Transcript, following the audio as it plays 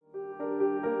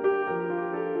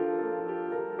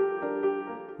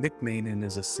Nick Mainin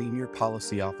is a senior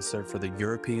policy officer for the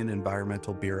European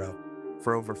Environmental Bureau.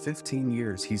 For over 15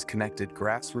 years, he's connected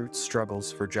grassroots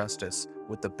struggles for justice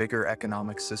with the bigger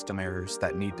economic system errors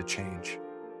that need to change.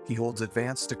 He holds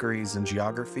advanced degrees in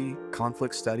geography,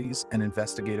 conflict studies, and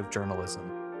investigative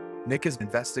journalism. Nick has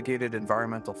investigated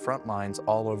environmental frontlines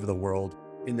all over the world.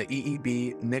 In the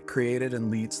EEB, Nick created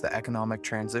and leads the Economic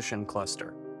Transition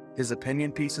Cluster. His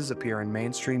opinion pieces appear in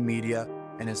mainstream media,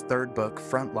 and his third book,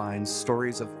 Frontlines: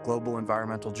 Stories of Global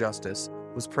Environmental Justice,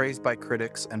 was praised by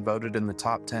critics and voted in the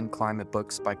top 10 climate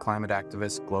books by climate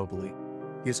activists globally.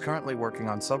 He is currently working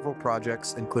on several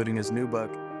projects, including his new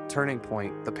book, Turning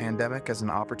Point: The Pandemic as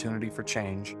an Opportunity for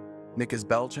Change. Nick is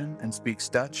Belgian and speaks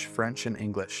Dutch, French, and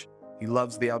English. He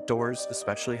loves the outdoors,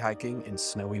 especially hiking in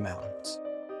snowy mountains.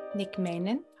 Nick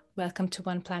Mainin, welcome to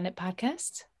One Planet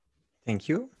Podcast. Thank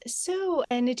you. So,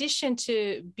 in addition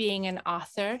to being an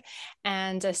author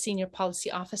and a senior policy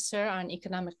officer on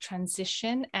economic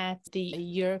transition at the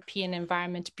European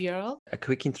Environment Bureau, A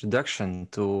quick introduction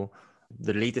to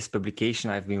the latest publication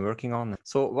I've been working on.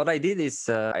 So what I did is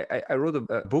I wrote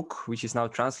a book which is now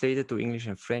translated to English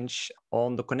and French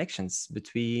on the connections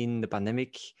between the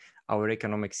pandemic, our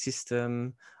economic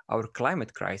system, our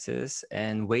climate crisis,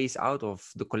 and ways out of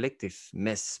the collective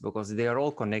mess, because they are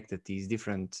all connected, these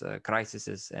different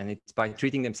crises, and it's by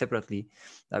treating them separately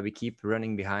that we keep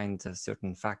running behind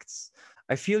certain facts.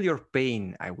 I feel your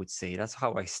pain, I would say. That's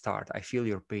how I start. I feel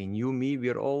your pain. You, me, we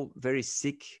are all very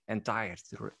sick and tired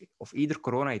of either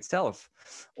Corona itself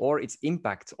or its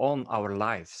impact on our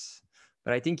lives.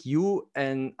 But I think you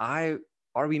and I,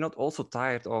 are we not also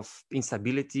tired of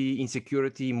instability,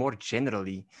 insecurity more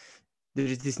generally? There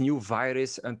is this new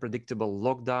virus, unpredictable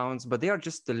lockdowns, but they are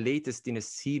just the latest in a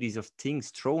series of things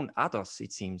thrown at us,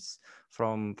 it seems,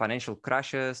 from financial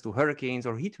crashes to hurricanes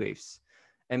or heat waves.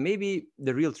 And maybe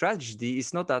the real tragedy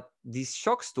is not that these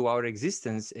shocks to our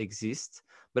existence exist,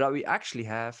 but that we actually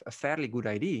have a fairly good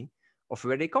idea of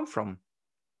where they come from,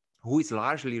 who is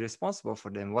largely responsible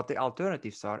for them, what the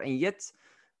alternatives are. And yet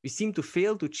we seem to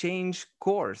fail to change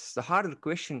course. The harder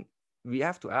question we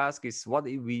have to ask is, what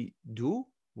did we do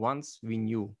once we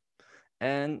knew?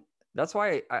 And that's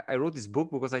why I wrote this book,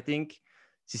 because I think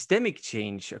systemic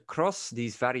change across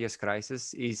these various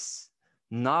crises is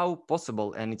now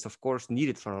possible, and it's of course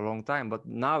needed for a long time, but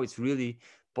now it's really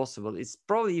possible. It's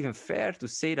probably even fair to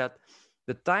say that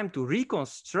the time to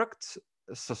reconstruct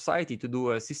society, to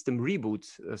do a system reboot,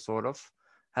 sort of,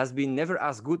 has been never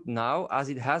as good now as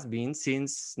it has been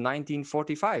since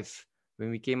 1945, when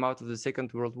we came out of the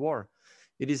Second World War.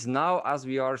 It is now, as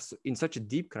we are in such a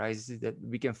deep crisis, that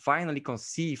we can finally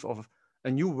conceive of a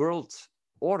new world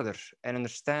order and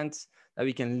understand that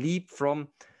we can leap from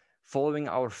following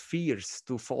our fears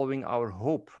to following our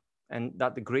hope, and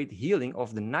that the great healing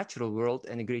of the natural world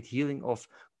and the great healing of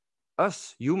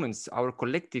us humans, our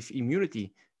collective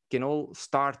immunity, can all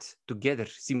start together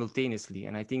simultaneously.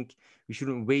 And I think we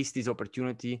shouldn't waste this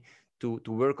opportunity to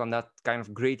work on that kind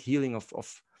of great healing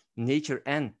of nature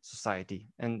and society.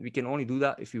 And we can only do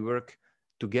that if we work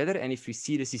together and if we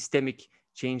see the systemic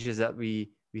changes that we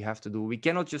have to do. We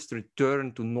cannot just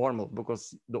return to normal,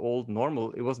 because the old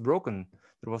normal, it was broken.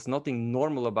 There was nothing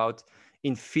normal about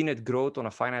infinite growth on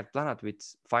a finite planet with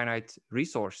finite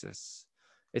resources.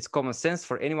 It's common sense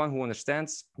for anyone who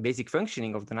understands basic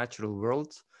functioning of the natural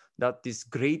world that this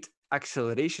great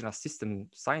acceleration, as system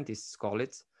scientists call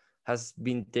it, has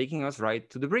been taking us right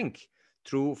to the brink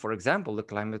through, for example, the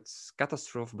climate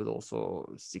catastrophe, but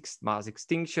also mass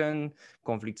extinction,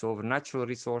 conflicts over natural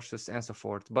resources, and so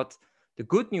forth. But the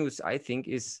good news, I think,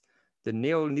 is the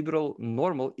neoliberal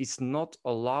normal is not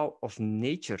a law of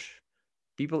nature.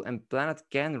 People and planet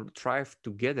can thrive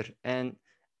together. And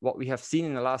what we have seen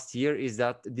in the last year is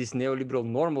that this neoliberal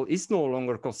normal is no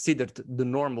longer considered the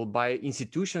normal by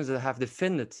institutions that have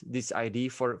defended this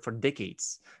idea for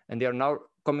decades. And they are now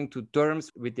coming to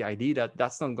terms with the idea that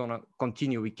that's not going to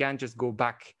continue. We can't just go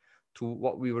back to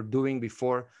what we were doing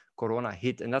before Corona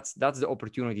hit. And that's the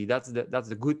opportunity. That's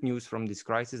the good news from this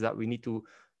crisis that we need to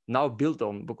now build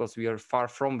on, because we are far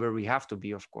from where we have to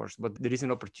be, of course, but there is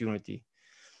an opportunity.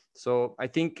 So I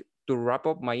think, to wrap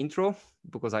up my intro,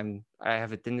 because I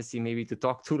have a tendency maybe to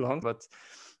talk too long, but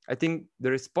I think the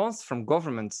response from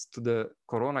governments to the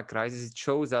Corona crisis, it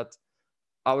shows that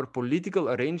our political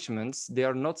arrangements, they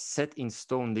are not set in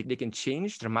stone. They can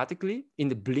change dramatically in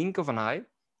the blink of an eye.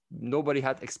 Nobody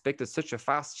had expected such a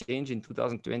fast change in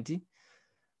 2020.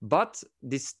 But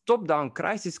this top-down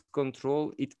crisis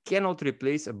control, it cannot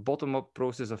replace a bottom-up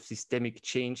process of systemic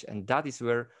change. And that is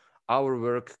where our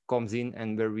work comes in,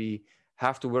 and where we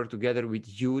have to work together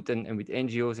with youth and with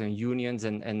NGOs and unions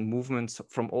and movements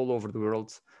from all over the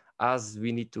world as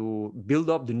we need to build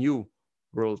up the new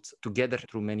world together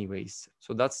through many ways.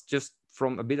 So that's just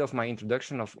from a bit of my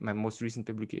introduction of my most recent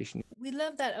publication. We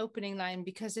love that opening line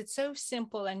because it's so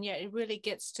simple and yet it really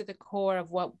gets to the core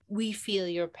of what we feel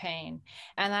your pain.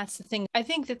 And that's the thing. I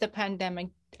think that the pandemic,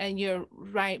 and you're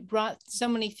right, brought so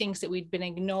many things that we'd been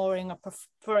ignoring or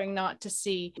preferring not to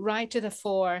see right to the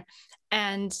fore.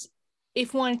 And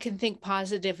if one can think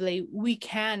positively, we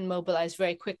can mobilize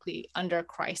very quickly under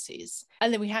crises.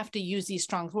 And then we have to use these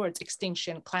strong words: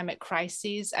 extinction, climate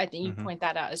crises. I think you point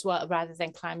that out as well, rather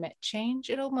than climate change.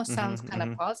 It almost sounds kind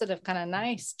of positive, kind of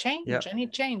nice. Change, I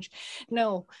need change.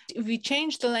 No, if we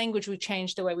change the language, we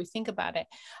change the way we think about it.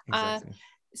 Exactly.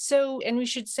 And we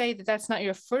should say that that's not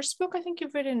your first book. I think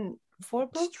you've written 4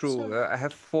 books. It's true. I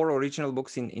have 4 original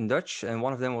books in Dutch, and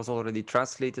one of them was already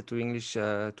translated to English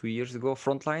 2 years ago.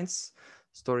 Frontlines,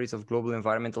 Stories of Global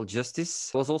Environmental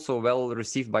Justice, was also well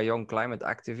received by young climate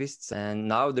activists. And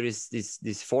now there is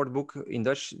this 4th book in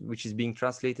Dutch, which is being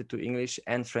translated to English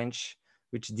and French,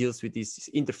 which deals with this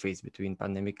interface between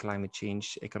pandemic, climate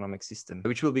change, economic system,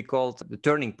 which will be called The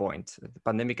Turning Point, the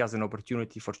pandemic as an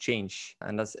opportunity for change.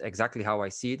 And that's exactly how I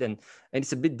see it. And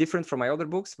it's a bit different from my other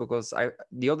books, because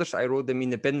the others, I wrote them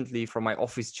independently from my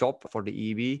office job for the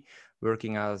EEB,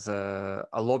 working as a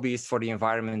lobbyist for the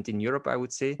environment in Europe, I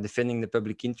would say, defending the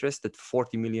public interest that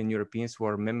 40 million Europeans who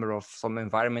are member of some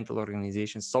environmental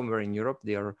organizations somewhere in Europe,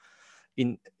 they are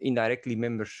indirectly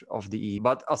members of the EEB.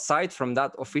 But aside from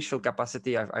that official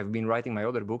capacity, I've been writing my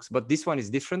other books, but this one is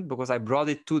different because I brought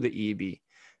it to the EEB.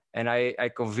 And I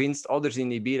convinced others in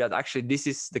EEB that actually this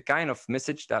is the kind of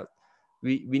message that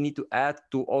we need to add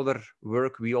to other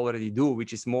work we already do,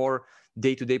 which is more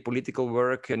day-to-day political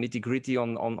work and nitty-gritty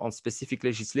on specific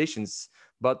legislations.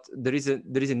 But there is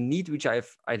a need which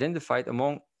I've identified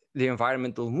among the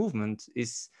environmental movement,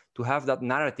 is to have that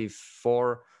narrative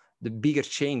for the bigger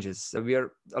changes.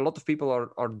 A lot of people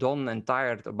are done and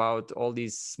tired about all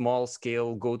these small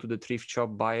scale, go to the thrift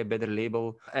shop, buy a better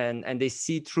label. And they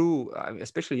see through,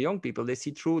 especially young people, they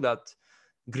see through that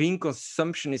green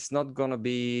consumption is not going to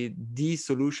be the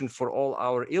solution for all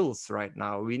our ills right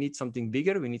now. We need something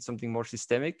bigger. We need something more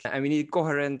systemic. And we need a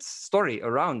coherent story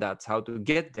around that, how to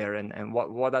get there and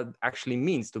what that actually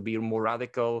means to be more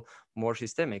radical, more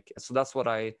systemic. So that's what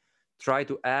I try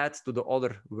to add to the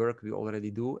other work we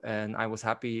already do. And I was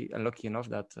happy and lucky enough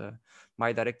that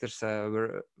my directors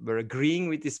were agreeing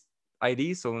with this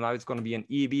idea. So now it's going to be an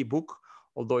EEB book,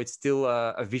 although it's still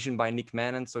a vision by Nick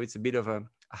Mannon. So it's a bit of a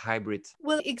hybrid.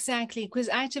 Well, exactly, because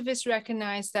activists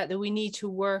recognize that we need to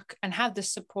work and have the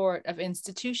support of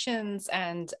institutions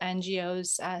and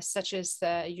NGOs such as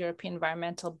the European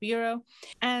Environmental Bureau.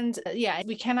 And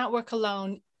we cannot work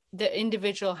alone. The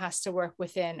individual has to work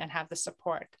within and have the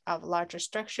support of larger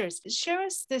structures. Share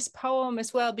us this poem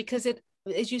as well, because it,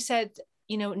 as you said,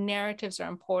 narratives are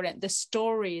important. The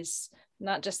stories,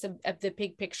 not just of the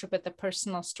big picture, but the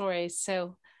personal stories.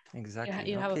 So exactly,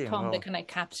 you have a poem that kind of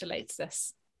encapsulates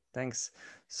this. Thanks.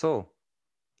 So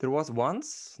there was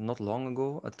once, not long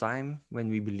ago, a time when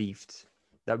we believed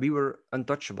that we were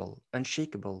untouchable,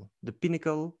 unshakable. The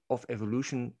pinnacle of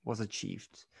evolution was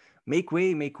achieved. Make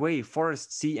way,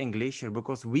 forest, sea, and glacier,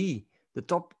 because we, the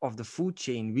top of the food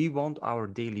chain, we want our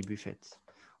daily buffet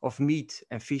of meat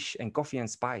and fish and coffee and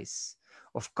spice,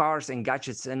 of cars and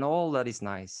gadgets and all that is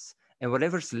nice, and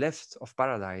whatever's left of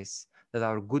paradise that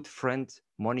our good friend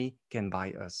money can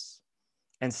buy us.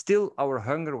 And still our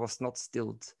hunger was not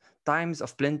stilled. Times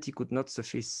of plenty could not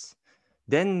suffice.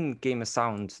 Then came a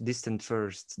sound, distant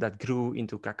first, that grew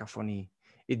into cacophony.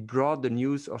 It brought the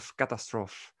news of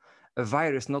catastrophe. A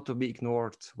virus not to be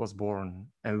ignored was born,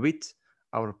 and with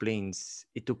our planes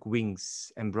it took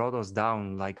wings and brought us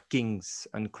down like kings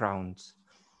uncrowned.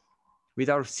 With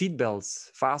our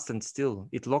seatbelts fastened still,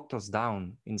 it locked us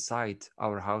down inside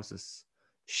our houses,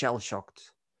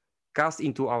 shell-shocked, cast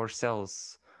into our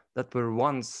cells that were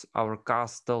once our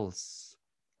castles.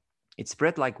 It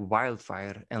spread like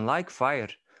wildfire, and like fire,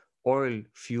 oil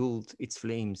fueled its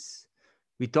flames.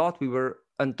 We thought we were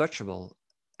untouchable,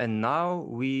 and now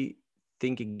we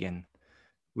think again.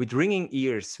 With ringing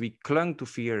ears, we clung to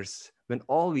fears when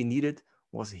all we needed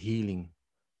was healing.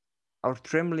 Our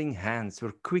trembling hands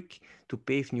were quick to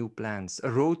pave new plans, a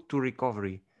road to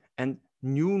recovery, and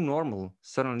new normal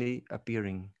suddenly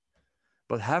appearing.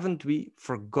 But haven't we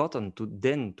forgotten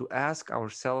to ask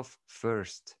ourselves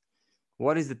first,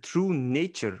 what is the true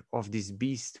nature of this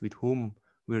beast with whom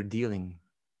we're dealing?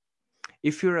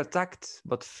 If we're attacked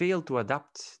but fail to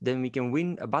adapt, then we can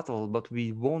win a battle, but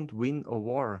we won't win a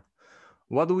war.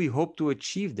 What do we hope to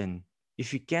achieve then,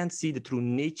 if we can't see the true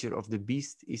nature of the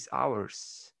beast is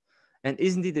ours? And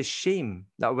isn't it a shame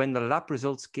that when the lab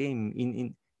results came,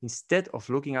 instead of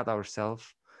looking at ourselves,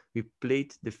 we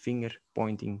played the finger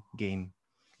pointing game?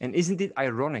 And isn't it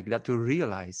ironic that to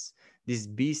realize this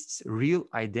beast's real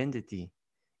identity,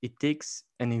 it takes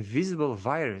an invisible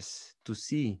virus to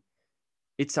see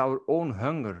it's our own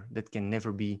hunger that can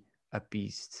never be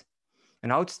appeased?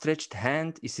 An outstretched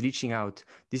hand is reaching out.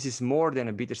 This is more than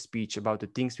a bitter speech about the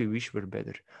things we wish were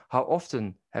better. How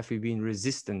often have we been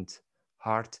resistant,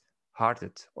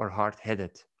 hard-hearted, or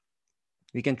hard-headed?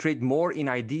 We can trade more in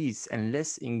ideas and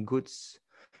less in goods.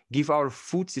 Give our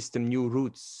food system new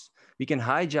roots. We can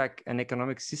hijack an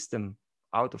economic system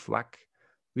out of whack.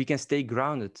 We can stay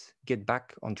grounded, get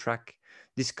back on track.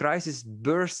 This crisis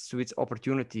bursts with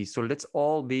opportunity, so let's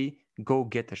all be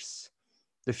go-getters.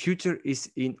 The future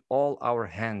is in all our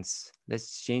hands.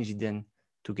 Let's change it then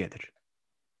together.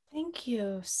 Thank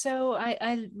you. So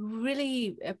I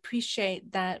really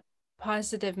appreciate that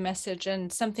positive message,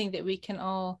 and something that we can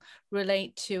all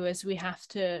relate to as we have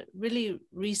to really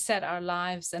reset our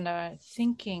lives and our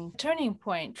thinking. Turning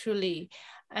point, truly.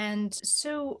 And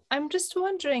so I'm just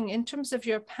wondering, in terms of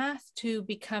your path to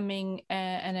becoming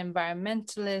an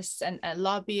environmentalist and a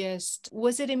lobbyist,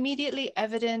 was it immediately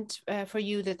evident for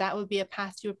you that that would be a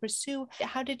path you would pursue?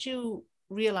 How did you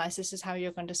realize this is how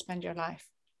you're going to spend your life?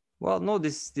 Well, no,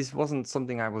 this wasn't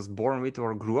something I was born with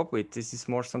or grew up with. This is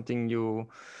more something you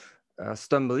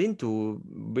stumble into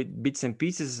with bits and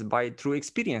pieces by through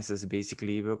experiences,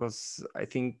 basically. Because I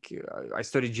think I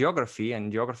studied geography,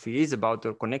 and geography is about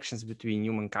the connections between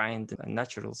humankind and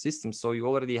natural systems. So you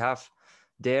already have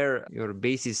there your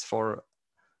basis for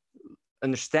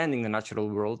understanding the natural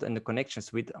world and the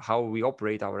connections with how we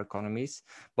operate our economies.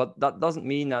 But that doesn't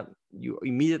mean that you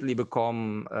immediately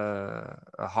become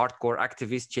a hardcore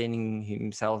activist chaining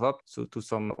himself up to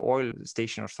some oil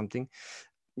station or something.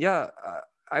 Yeah,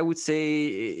 I would say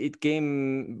it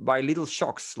came by little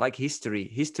shocks, like history.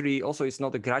 History also is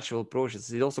not a gradual process.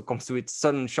 It also comes with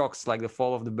sudden shocks, like the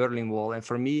fall of the Berlin Wall. And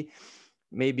for me,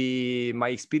 maybe my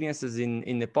experiences in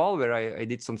Nepal, where I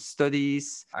did some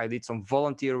studies, I did some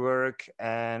volunteer work,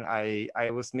 and I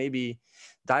was maybe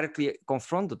directly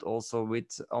confronted also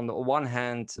with, on the one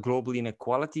hand, global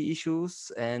inequality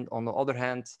issues, and on the other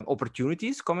hand,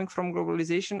 opportunities coming from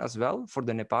globalization as well for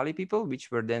the Nepali people,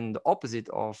 which were then the opposite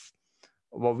of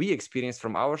what we experienced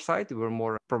from our side. There were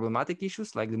more problematic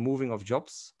issues like the moving of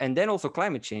jobs, and then also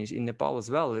climate change in Nepal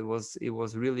as well. It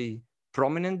was really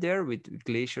prominent there, with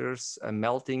glaciers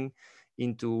melting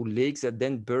into lakes that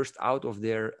then burst out of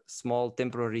their small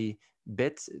temporary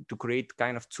beds to create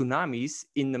kind of tsunamis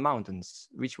in the mountains,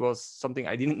 which was something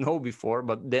I didn't know before.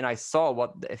 But then I saw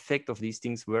what the effect of these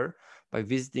things were by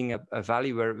visiting a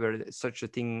valley where such a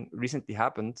thing recently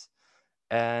happened,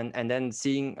 and then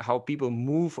seeing how people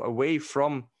move away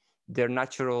from their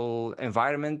natural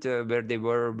environment where they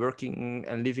were working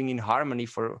and living in harmony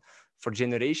for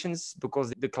generations,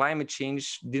 because the climate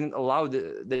change didn't allow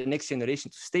the next generation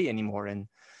to stay anymore. And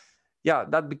yeah,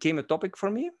 that became a topic for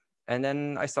me. And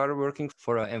then I started working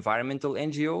for environmental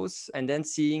NGOs, and then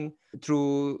seeing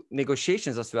through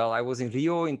negotiations as well. I was in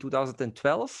Rio in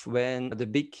 2012 when the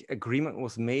big agreement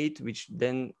was made, which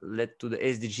then led to the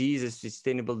SDGs, the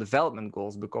Sustainable Development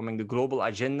Goals, becoming the global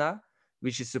agenda,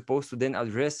 which is supposed to then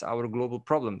address our global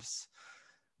problems.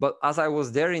 But as I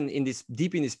was there in this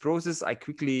deep in this process, I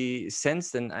quickly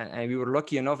sensed, and we were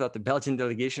lucky enough that the Belgian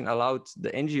delegation allowed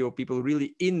the NGO people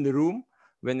really in the room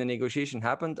when the negotiation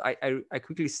happened. I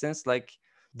quickly sensed, like,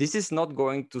 this is not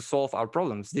going to solve our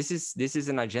problems. This is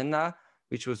an agenda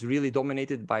which was really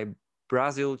dominated by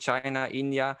Brazil, China,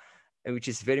 India, and which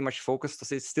is very much focused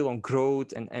still on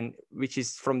growth, and which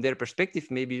is from their perspective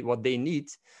maybe what they need.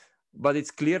 But it's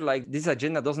clear, like, this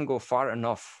agenda doesn't go far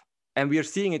enough. And we are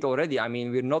seeing it already. I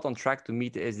mean, we're not on track to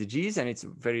meet the SDGs, and it's a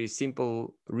very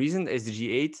simple reason. SDG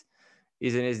 8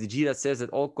 is an SDG that says that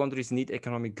all countries need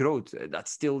economic growth.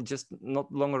 That's still just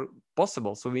not longer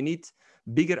possible. So we need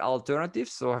bigger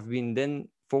alternatives. So I've been then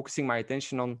focusing my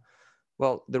attention on,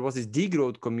 well, there was this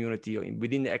degrowth community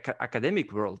within the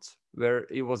academic world, where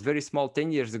it was very small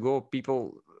 10 years ago,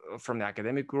 people from the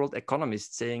academic world,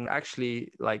 economists, saying,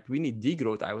 actually, like, we need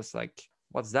degrowth. I was like,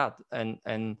 what's that?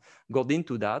 And got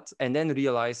into that, and then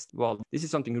realized, well, this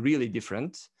is something really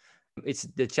different. It's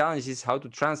the challenge is how to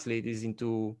translate this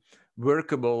into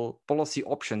workable policy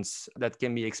options that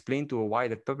can be explained to a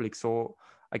wider public. So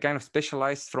I kind of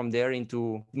specialized from there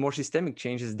into more systemic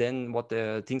changes than what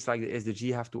things like the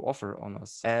SDG have to offer on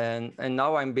us. And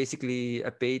now I'm basically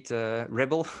a paid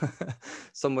rebel,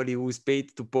 somebody who's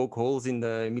paid to poke holes in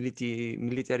the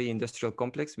military industrial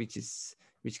complex,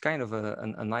 which kind of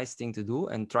a nice thing to do,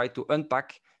 and try to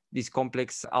unpack these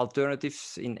complex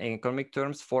alternatives in economic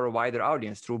terms for a wider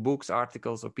audience through books,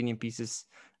 articles, opinion pieces,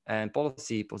 and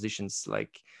policy positions.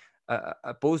 Like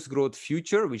a post-growth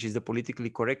future, which is the politically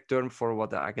correct term for what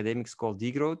the academics call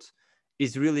degrowth,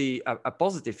 is really a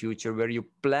positive future where you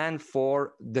plan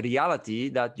for the reality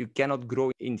that you cannot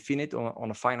grow infinite on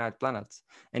a finite planet.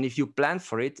 And if you plan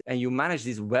for it and you manage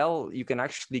this well, you can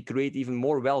actually create even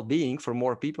more well-being for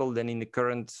more people than in the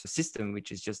current system,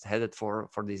 which is just headed for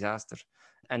disaster.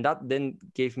 And that then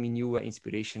gave me new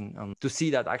inspiration to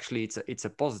see that actually it's a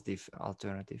positive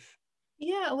alternative.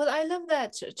 Yeah, well, I love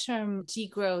that term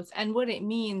degrowth and what it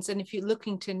means. And if you're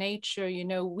looking to nature,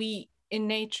 we in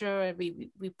nature we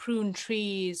prune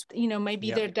trees,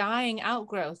 maybe they're dying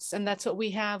outgrowths, and that's what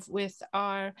we have with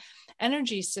our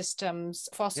energy systems,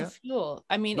 fossil fuel.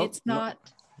 I mean, it's not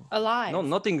alive. No,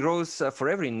 nothing grows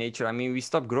forever in nature. I mean, we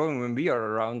stop growing when we are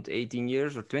around 18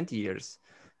 years or 20 years.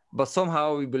 But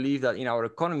somehow we believe that in our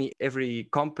economy, every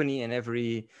company and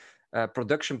every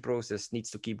production process needs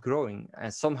to keep growing.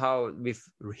 And somehow we've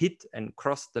hit and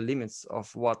crossed the limits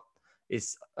of what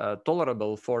is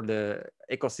tolerable for the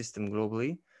ecosystem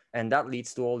globally. And that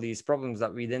leads to all these problems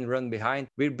that we then run behind.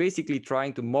 We're basically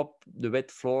trying to mop the wet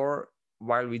floor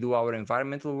while we do our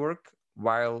environmental work,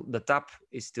 while the tap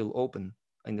is still open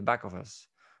in the back of us.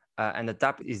 And the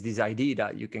tap is this idea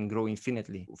that you can grow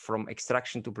infinitely from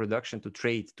extraction to production to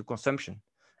trade to consumption,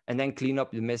 and then clean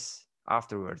up the mess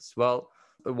afterwards. Well,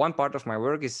 one part of my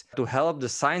work is to help the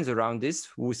science around this,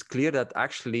 who is clear that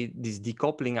actually this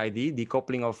decoupling idea,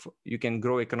 decoupling of you can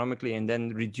grow economically and then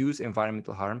reduce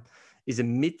environmental harm, is a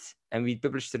myth. And we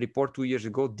published a report 2 years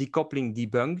ago, Decoupling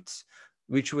Debunked,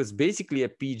 which was basically a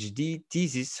PhD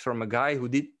thesis from a guy who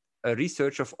did a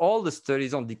research of all the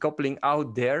studies on decoupling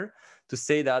out there to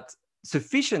say that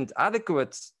sufficient,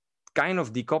 adequate kind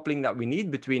of decoupling that we need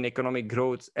between economic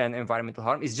growth and environmental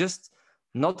harm is just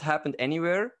not happened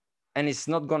anywhere, and it's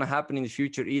not going to happen in the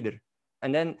future either.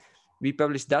 And then we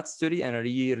published that study, and a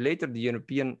year later, the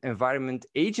European Environment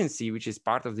Agency, which is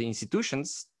part of the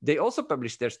institutions, they also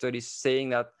published their studies saying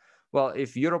that, well,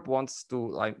 if Europe wants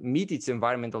to meet its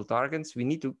environmental targets, we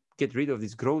need to get rid of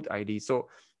this growth idea. So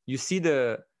you see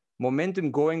the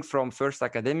momentum going from first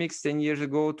academics 10 years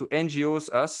ago to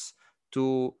NGOs, us,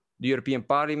 to the European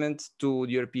Parliament, to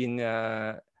the European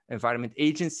Environment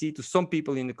Agency, to some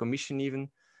people in the Commission even,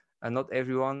 and not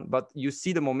everyone. But you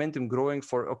see the momentum growing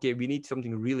for, okay, we need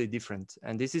something really different.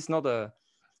 And this is not a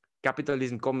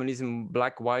capitalism, communism,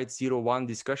 black, white, 0-1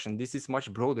 discussion. This is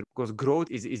much broader because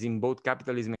growth is in both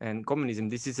capitalism and communism.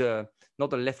 This is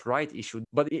not a left-right issue.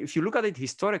 But if you look at it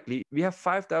historically, we have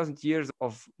 5,000 years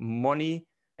of money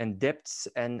and debts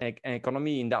and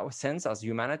economy in that sense as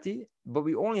humanity, but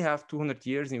we only have 200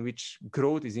 years in which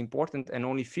growth is important and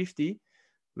only 50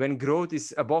 when growth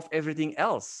is above everything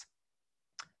else.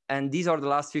 And these are the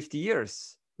last 50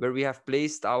 years where we have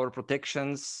placed our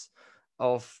protections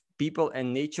of people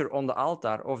and nature on the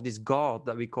altar of this God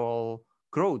that we call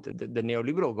growth, the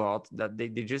neoliberal God, that they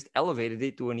just elevated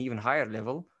it to an even higher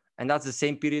level. And that's the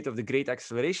same period of the Great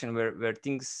Acceleration where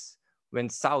things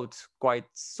went south quite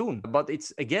soon. But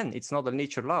it's not a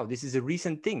nature law. This is a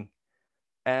recent thing.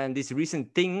 And this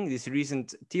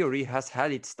recent theory has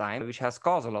had its time, which has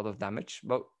caused a lot of damage.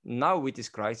 But now with this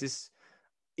crisis,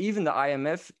 even the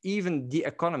IMF, even the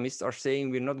economists are saying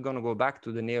we're not going to go back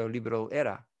to the neoliberal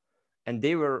era. And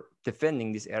they were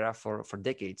defending this era for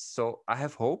decades. So I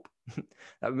have hope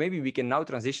that maybe we can now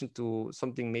transition to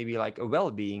something maybe like a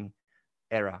well-being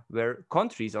era, where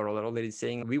countries are already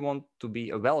saying we want to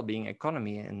be a well-being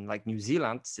economy. And like New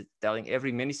Zealand, telling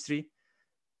every ministry,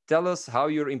 tell us how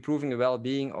you're improving the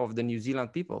well-being of the New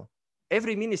Zealand people.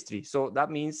 Every ministry. So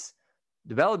that means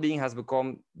the well-being has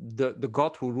become the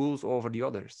God who rules over the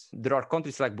others. There are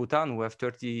countries like Bhutan who have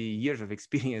 30 years of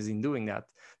experience in doing that.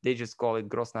 They just call it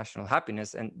gross national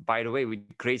happiness. And by the way, with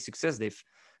great success, they've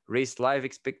raised life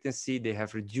expectancy, they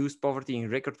have reduced poverty in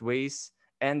record ways,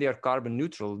 and they are carbon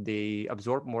neutral. They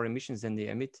absorb more emissions than they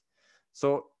emit.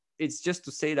 So it's just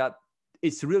to say that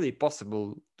it's really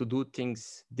possible to do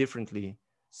things differently.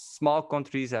 Small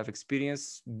countries have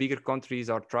experience, bigger countries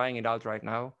are trying it out right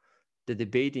now. The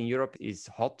debate in Europe is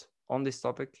hot on this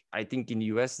topic. I think in the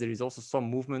US, there is also some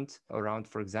movement around,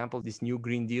 for example, this new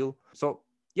Green Deal. So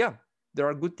yeah, there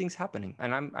are good things happening,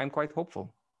 and I'm quite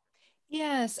hopeful.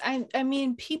 Yes, I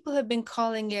mean, people have been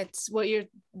calling it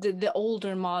the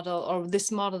older model, or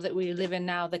this model that we live in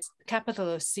now, that's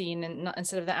Capitalocene and not,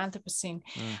 instead of the Anthropocene.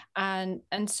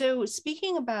 And so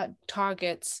speaking about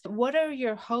targets, what are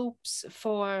your hopes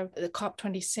for the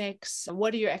COP26?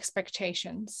 What are your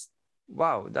expectations?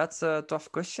 Wow, that's a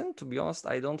tough question. To be honest,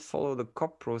 I don't follow the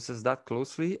COP process that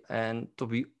closely. And to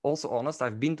be also honest,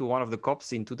 I've been to one of the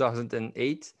COPs in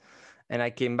 2008 and I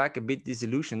came back a bit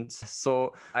disillusioned.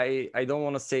 So I don't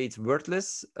want to say it's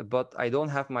worthless, but I don't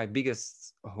have my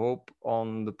biggest hope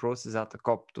on the process at the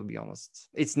COP, to be honest.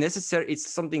 It's necessary. It's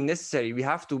something necessary. We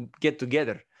have to get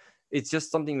together. It's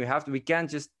just something we can't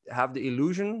just have the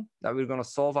illusion that we're going to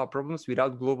solve our problems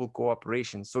without global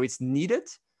cooperation. So it's needed.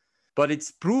 But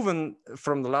it's proven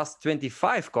from the last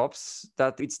 25 COPs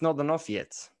that it's not enough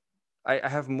yet. I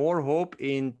have more hope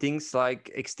in things like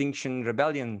Extinction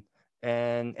Rebellion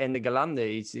and the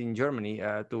Gelande, it's in Germany,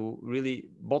 to really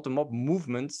bottom-up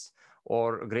movements,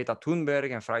 or Greta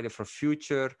Thunberg and Friday for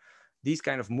Future. These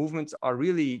kind of movements are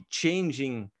really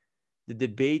changing the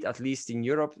debate, at least in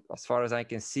Europe, as far as I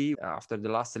can see. After the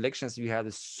last elections, we had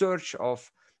a surge of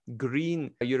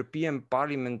green European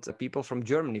Parliament people from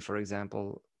Germany, for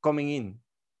example, coming in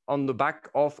on the back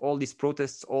of all these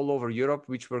protests all over Europe,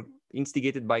 which were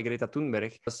instigated by Greta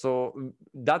Thunberg. So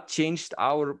that changed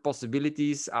our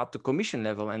possibilities at the Commission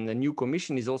level. And the new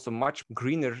Commission is also much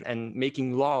greener and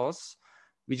making laws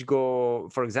which go,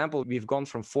 for example, we've gone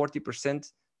from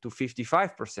 40% to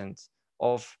 55%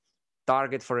 of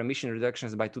target for emission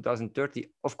reductions by 2030.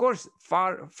 Of course,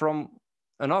 far from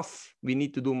enough. We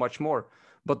need to do much more.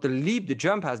 But the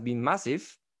jump has been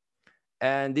massive.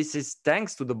 And this is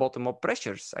thanks to the bottom-up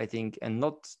pressures, I think, and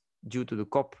not due to the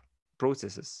COP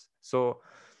processes. So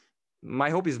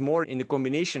my hope is more in the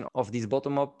combination of these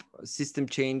bottom-up system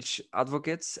change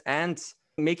advocates and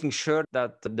making sure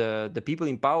that the people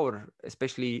in power,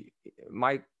 especially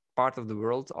my part of the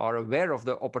world, are aware of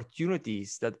the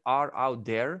opportunities that are out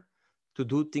there to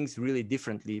do things really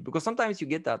differently. Because sometimes you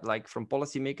get that, like from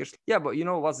policymakers, yeah, but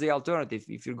what's the alternative?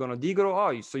 If you're going to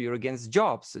degrow, so you're against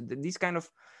jobs. These kind of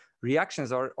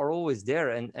reactions are always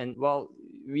there. And well,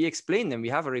 we explain them. We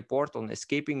have a report on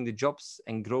escaping the jobs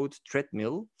and growth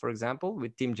treadmill, for example,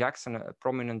 with Tim Jackson, a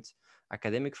prominent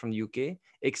academic from the UK,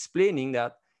 explaining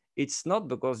that it's not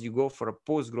because you go for a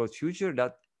post-growth future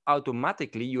that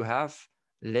automatically you have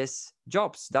less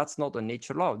jobs. That's not a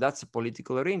nature law. That's a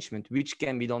political arrangement, which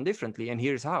can be done differently. And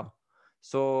here's how.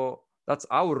 So that's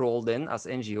our role then as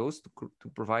NGOs to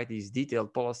provide these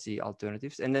detailed policy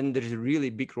alternatives. And then there's a really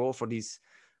big role for these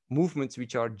movements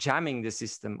which are jamming the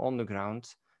system on the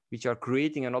ground, which are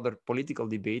creating another political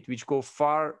debate, which go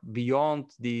far beyond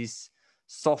these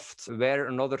soft, wear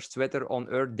another sweater on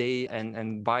Earth Day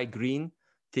and buy green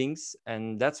things.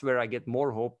 And that's where I get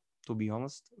more hope, to be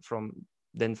honest,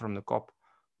 than from the COP.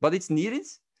 But it's needed.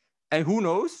 And who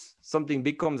knows, something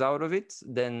big comes out of it,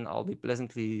 then I'll be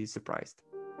pleasantly surprised.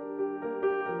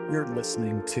 You're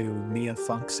listening to Mia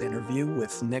Funk's interview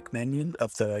with Nick Menyon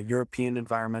of the European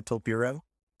Environmental Bureau.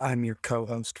 I'm your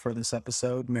co-host for this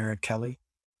episode, Merritt Kelly.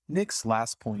 Nick's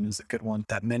last point is a good one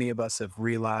that many of us have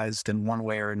realized in one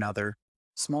way or another.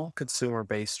 Small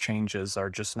consumer-based changes are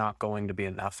just not going to be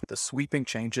enough. The sweeping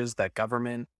changes that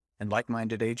government and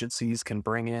like-minded agencies can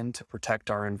bring in to protect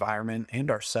our environment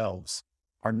and ourselves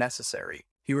are necessary.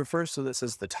 He refers to this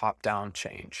as the top-down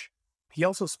change. He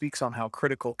also speaks on how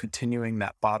critical continuing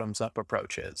that bottoms-up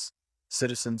approach is.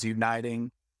 Citizens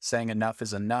uniting, saying enough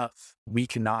is enough. We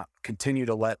cannot continue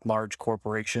to let large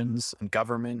corporations and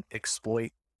government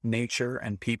exploit nature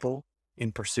and people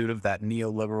in pursuit of that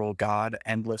neoliberal god,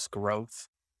 endless growth.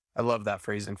 I love that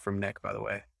phrasing from Nick, by the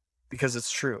way, because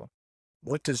it's true.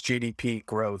 What does GDP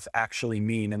growth actually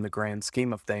mean in the grand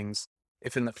scheme of things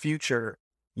if in the future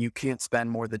you can't spend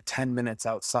more than 10 minutes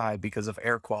outside because of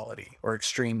air quality or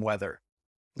extreme weather?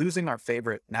 Losing our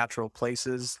favorite natural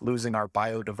places, losing our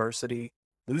biodiversity,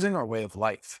 losing our way of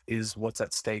life is what's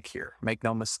at stake here. Make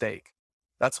no mistake.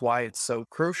 That's why it's so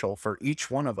crucial for each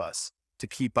one of us to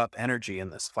keep up energy in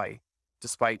this fight,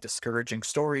 despite discouraging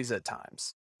stories at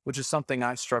times, which is something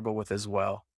I struggle with as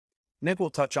well. Nick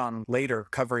will touch on later,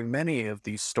 covering many of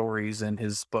these stories in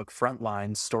his book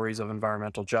Frontlines, Stories of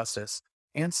Environmental Justice,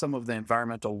 and some of the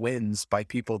environmental wins by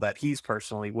people that he's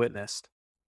personally witnessed.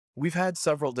 We've had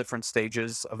several different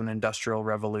stages of an industrial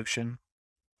revolution.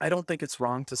 I don't think it's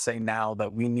wrong to say now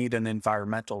that we need an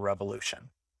environmental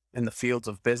revolution in the fields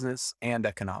of business and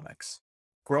economics.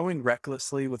 Growing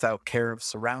recklessly without care of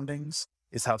surroundings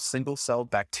is how single-celled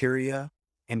bacteria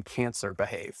and cancer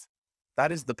behave.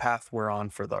 That is the path we're on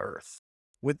for the Earth.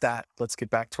 With that, let's get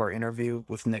back to our interview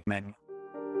with Nick Menyon.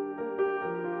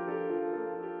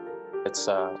 It's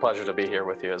a pleasure to be here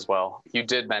with you as well. You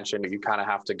did mention you kind of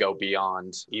have to go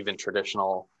beyond even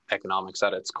traditional economics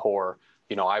at its core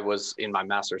I was in my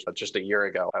master's just a year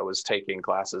ago. I was taking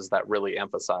classes that really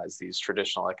emphasize these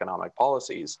traditional economic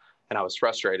policies. And I was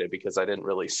frustrated because I didn't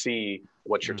really see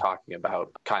what you're talking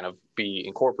about kind of be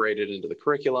incorporated into the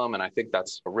curriculum. And I think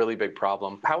that's a really big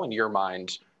problem. How, in your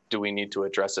mind, do we need to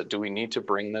address it? Do we need to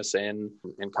bring this in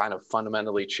and kind of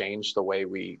fundamentally change the way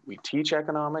we teach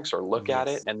economics or look at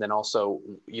it? And then also,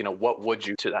 what would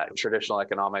you to that traditional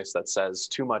economics that says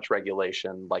too much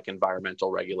regulation, like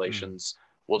environmental regulations,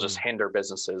 will just hinder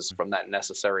businesses from that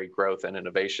necessary growth and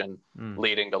innovation,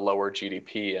 leading to lower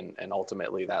GDP and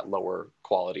ultimately that lower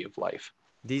quality of life?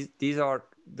 These are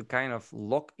the kind of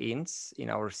lock-ins in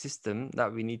our system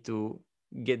that we need to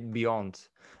get beyond.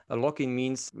 A lock-in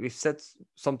means we've set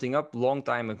something up long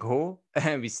time ago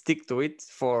and we stick to it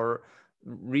for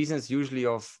reasons usually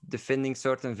of defending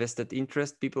certain vested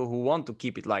interest, people who want to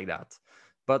keep it like that.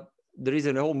 But there is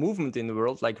a whole movement in the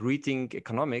world like Rethink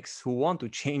Economics who want to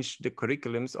change the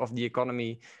curriculums of the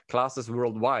economy classes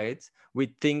worldwide with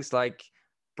things like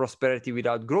Prosperity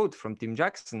Without Growth from Tim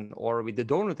Jackson, or with the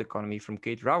donut economy from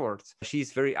Kate Raworth.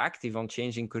 She's very active on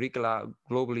changing curricula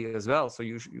globally as well. So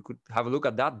you could have a look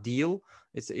at that deal.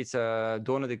 It's a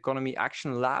donut economy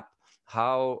action lab,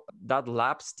 how that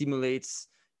lab stimulates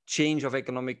change of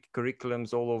economic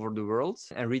curriculums all over the world.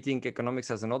 And Rethink Economics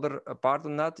has another part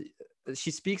on that.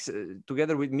 She speaks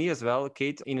together with me as well,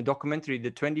 Kate, in a documentary, The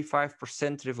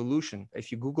 25% Revolution.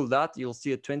 If you Google that, you'll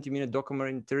see a 20-minute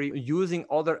documentary using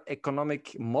other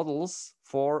economic models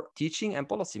for teaching and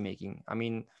policymaking. I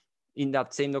mean, in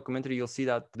that same documentary, you'll see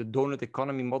that the donut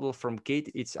economy model from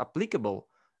Kate, it's applicable.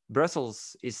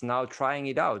 Brussels is now trying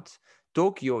it out.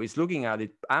 Tokyo is looking at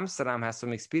it. Amsterdam has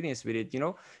some experience with it.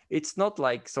 It's not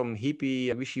like some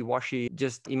hippie, wishy-washy,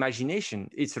 just imagination.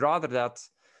 It's rather that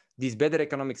these better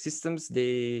economic systems,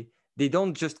 they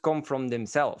don't just come from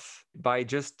themselves by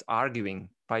just arguing,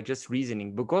 by just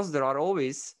reasoning, because there are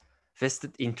always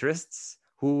vested interests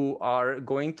who are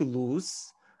going to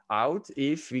lose out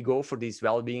if we go for this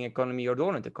well-being economy or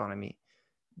donut economy.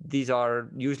 These are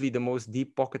usually the most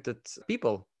deep-pocketed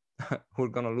people who are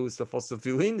going to lose the fossil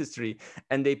fuel industry,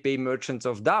 and they pay merchants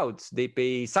of doubt. They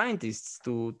pay scientists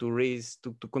to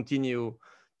continue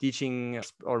teaching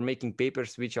or making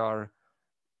papers which are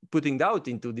putting doubt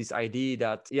into this idea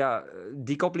that,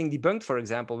 decoupling debunked, for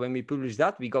example, when we published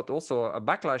that, we got also a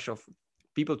backlash of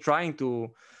people trying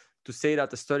to say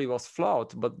that the study was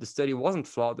flawed, but the study wasn't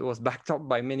flawed. It was backed up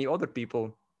by many other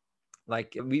people.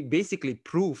 Like, we basically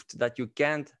proved that you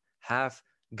can't have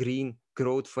green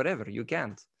growth forever. You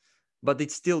can't. But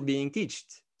it's still being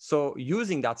taught. So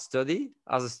using that study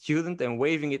as a student and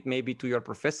waving it maybe to your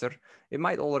professor, it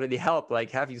might already help. Like,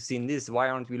 have you seen this? Why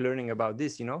aren't we learning about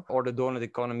this, Or the donut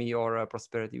economy or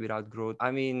Prosperity Without Growth.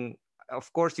 I mean,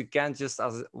 of course, you can't just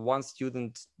as one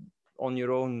student on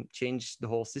your own change the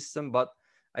whole system. But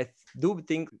I do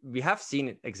think we have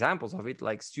seen examples of it,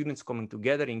 like students coming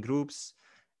together in groups,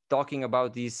 talking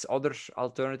about these other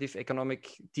alternative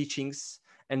economic teachings,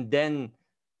 and then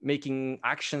making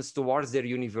actions towards their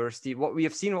university. What we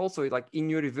have seen also, like in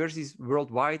universities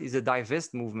worldwide, is a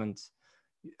divest movement.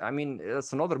 I mean,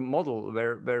 that's another model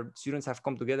where students have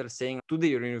come together saying to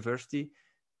their university,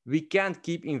 we can't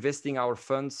keep investing our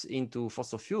funds into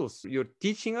fossil fuels. You're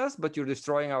teaching us, but you're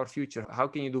destroying our future. How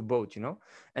can you do both,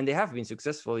 And they have been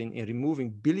successful in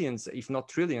removing billions, if not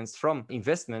trillions, from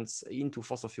investments into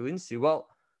fossil fuel industry. Well,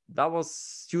 that was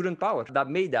student power that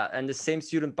made that. And the same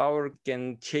student power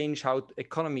can change how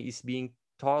economy is being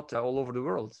taught all over the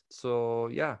world. So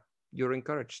yeah, you're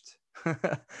encouraged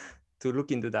to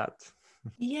look into that.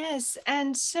 Yes.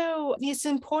 And so it's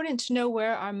important to know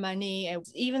where our money,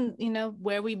 even,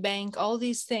 where we bank, all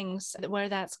these things, where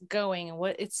that's going and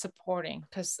what it's supporting,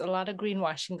 because a lot of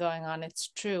greenwashing going on. It's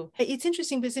true. It's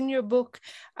interesting because in your book,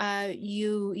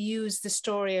 you use the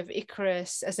story of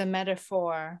Icarus as a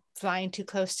metaphor, flying too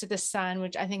close to the sun,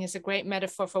 which I think is a great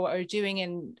metaphor for what we're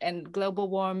doing and global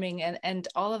warming and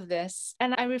all of this.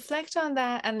 And I reflect on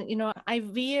that. And, I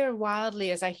veer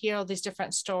wildly as I hear all these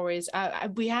different stories.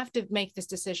 We have to make this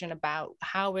decision about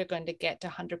how we're going to get to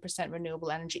 100%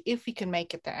 renewable energy, if we can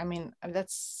make it there. I mean,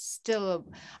 that's still,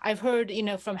 I've heard,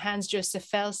 from Hans-Josef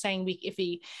Fell saying if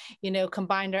we,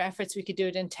 combined our efforts, we could do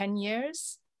it in 10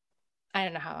 years. I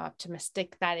don't know how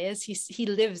optimistic that is. He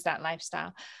lives that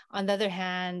lifestyle. On the other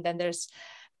hand, then there's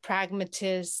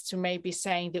pragmatists who may be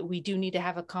saying that we do need to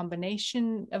have a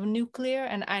combination of nuclear.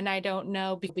 And I don't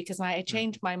know, because I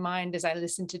changed my mind as I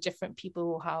listened to different people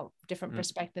who have different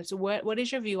perspectives. What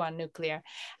is your view on nuclear,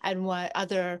 and what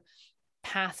other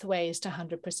pathways to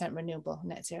 100% renewable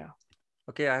net zero?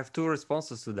 Okay, I have two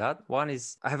responses to that. One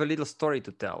is, I have a little story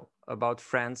to tell about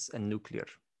France and nuclear.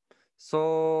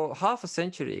 So half a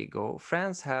century ago,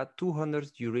 France had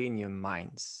 200 uranium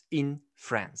mines in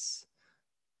France.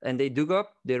 And they dug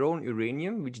up their own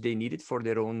uranium, which they needed for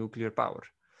their own nuclear power.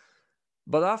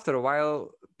 But after a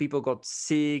while, people got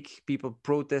sick, people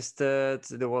protested,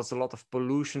 there was a lot of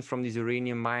pollution from these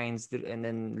uranium mines, and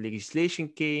then legislation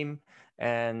came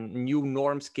and new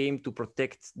norms came to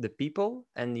protect the people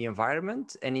and the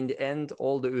environment. And in the end,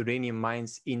 all the uranium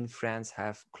mines in France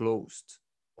have closed,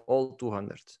 all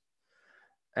 200.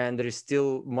 And there is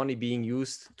still money being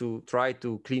used to try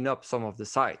to clean up some of the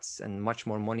sites, and much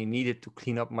more money needed to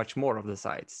clean up much more of the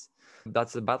sites.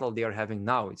 That's the battle they are having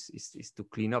now, is to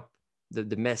clean up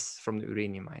the mess from the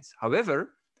uranium mines.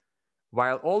 However,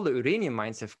 while all the uranium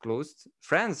mines have closed,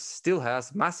 France still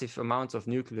has massive amounts of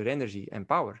nuclear energy and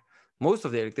power. Most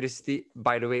of the electricity,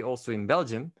 by the way, also in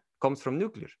Belgium, comes from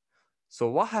nuclear. So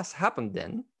what has happened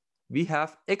then? We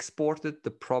have exported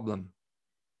the problem.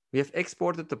 We have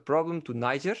exported the problem to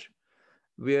Niger,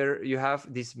 where you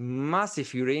have this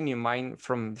massive uranium mine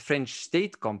from the French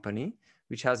state company,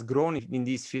 which has grown in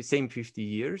these same 50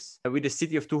 years, with a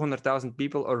city of 200,000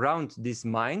 people around this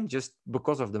mine, just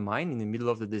because of the mine in the middle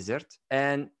of the desert.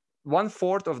 And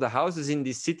 1/4 of the houses in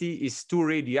this city is too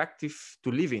radioactive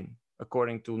to live in,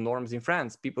 according to norms in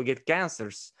France. People get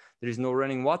cancers. There is no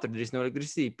running water. There is no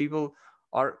electricity. People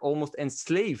are almost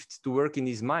enslaved to work in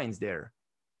these mines there,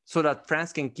 so that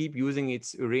France can keep using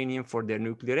its uranium for their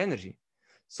nuclear energy.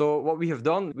 So what we have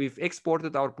done, we've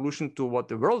exported our pollution to what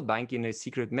the World Bank in a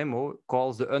secret memo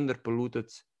calls the underpolluted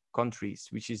countries,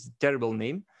 which is a terrible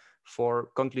name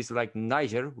for countries like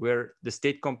Niger, where the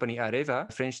state company Areva,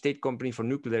 a French state company for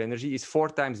nuclear energy, is 4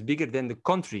 times bigger than the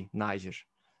country Niger.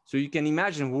 So you can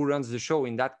imagine who runs the show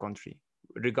in that country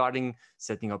regarding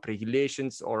setting up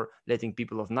regulations or letting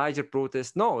people of Niger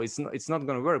protest. No, it's not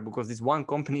going to work, because this one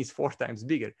company is 4 times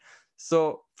bigger.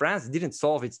 So France didn't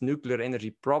solve its nuclear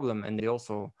energy problem, and they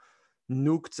also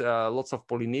nuked lots of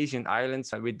Polynesian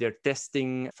islands with their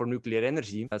testing for nuclear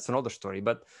energy. That's another story.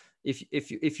 But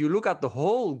if you look at the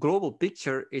whole global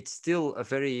picture, it's still a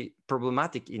very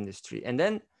problematic industry. And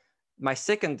then my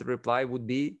second reply would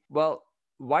be, well,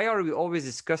 why are we always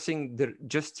discussing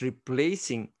just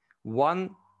replacing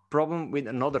one problem with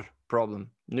another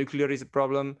problem? Nuclear is a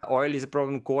problem, oil is a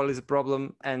problem, coal is a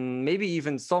problem, and maybe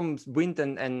even some wind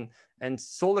and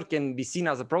solar can be seen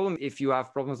as a problem if you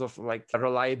have problems of like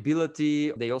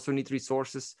reliability. They also need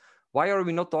resources. Why are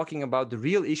we not talking about the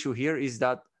real issue here? Is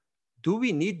that, do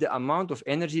we need the amount of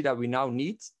energy that we now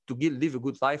need to live a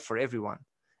good life for everyone?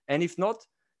 And if not,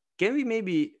 can we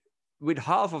maybe, with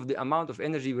half of the amount of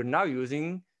energy we're now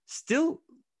using, still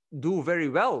do very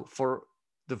well for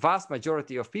the vast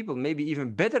majority of people, maybe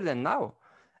even better than now?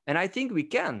 And I think we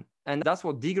can. And that's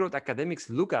what degrowth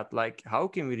academics look at, like, how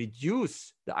can we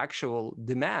reduce the actual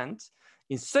demand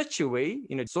in such a way,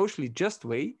 in a socially just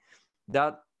way,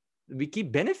 that we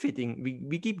keep benefiting,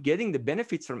 we keep getting the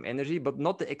benefits from energy, but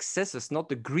not the excesses, not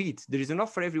the greed. There is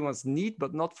enough for everyone's need,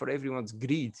 but not for everyone's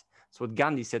greed. That's what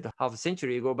Gandhi said half a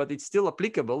century ago, but it's still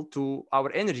applicable to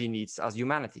our energy needs as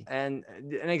humanity. And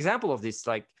an example of this,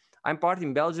 like, I'm part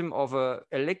in Belgium of an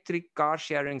electric car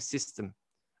sharing system.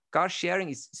 Car sharing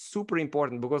is super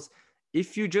important, because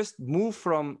if you just move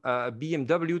from a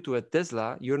BMW to a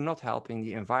Tesla, you're not helping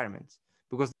the environment.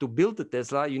 Because to build a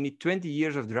Tesla, you need 20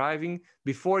 years of driving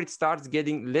before it starts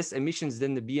getting less emissions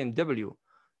than the BMW.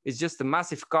 It's just a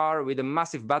massive car with a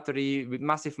massive battery, with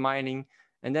massive mining.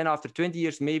 And then after 20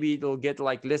 years, maybe it'll get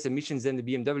like less emissions than the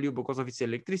BMW because of its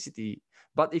electricity.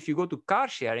 But if you go to car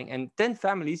sharing and 10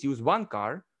 families use one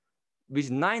car, with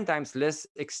 9 times less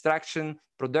extraction,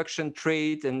 production,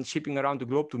 trade, and shipping around the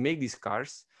globe to make these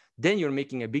cars, then you're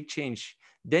making a big change.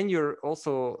 Then you're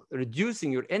also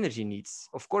reducing your energy needs.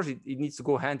 Of course, it needs to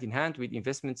go hand in hand with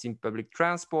investments in public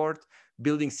transport,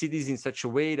 building cities in such a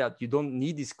way that you don't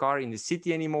need this car in the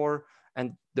city anymore.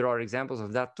 And there are examples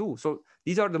of that too. So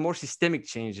these are the more systemic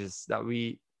changes that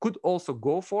we could also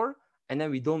go for, and then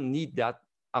we don't need that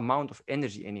amount of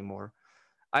energy anymore.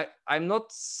 I'm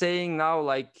not saying now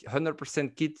like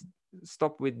 100% kit,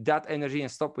 stop with that energy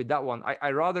and stop with that one.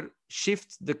 I rather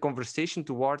shift the conversation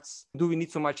towards, do we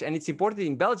need so much? And it's important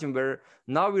in Belgium, where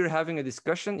now we're having a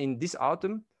discussion in this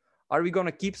autumn. Are we going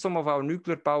to keep some of our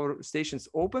nuclear power stations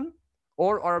open?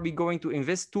 Or are we going to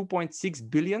invest 2.6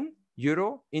 billion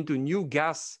euro into new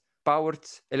gas-powered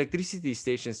electricity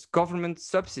stations, government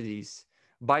subsidies,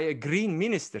 by a green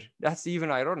minister? That's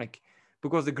even ironic,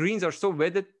 because the Greens are so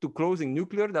wedded to closing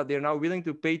nuclear that they're now willing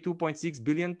to pay 2.6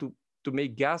 billion to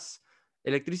make gas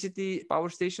electricity power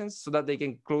stations so that they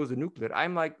can close the nuclear.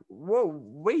 I'm like, whoa,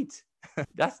 wait,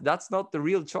 that's not the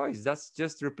real choice. That's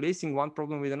just replacing one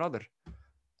problem with another.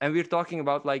 And we're talking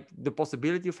about like the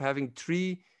possibility of having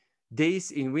 3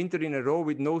 days in winter in a row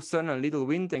with no sun and little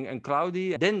wind and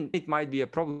cloudy. Then it might be a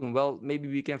problem. Well, maybe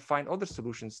we can find other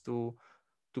solutions to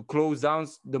close down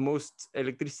the most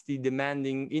electricity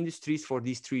demanding industries for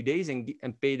these 3 days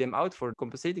and pay them out for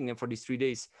compensating them for these 3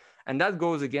 days. And that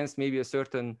goes against maybe a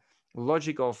certain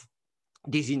logic of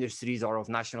these industries are of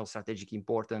national strategic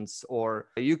importance, or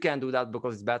you can't do that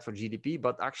because it's bad for GDP.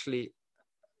 But actually,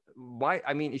 why?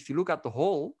 I mean, if you look at the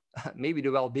whole, maybe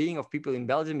the well-being of people in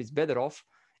Belgium is better off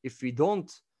if we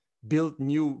don't build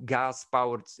new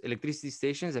gas-powered electricity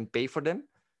stations and pay for them,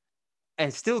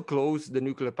 and still close the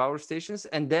nuclear power stations,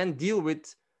 and then deal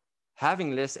with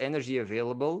having less energy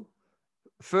available,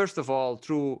 first of all,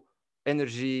 through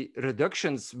energy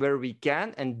reductions where we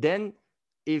can. And then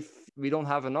if we don't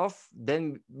have enough,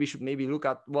 then we should maybe look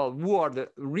at, well, who are the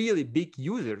really big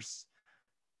users?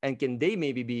 And can they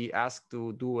maybe be asked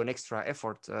to do an extra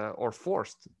effort or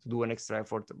forced to do an extra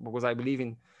effort? Because I believe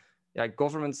in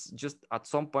governments just at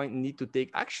some point need to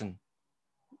take action.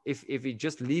 If we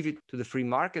just leave it to the free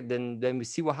market, then we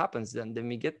see what happens. Then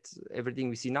we get everything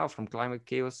we see now, from climate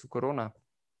chaos to corona.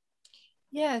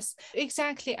 Yes,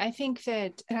 exactly. I think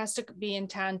that it has to be in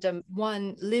tandem.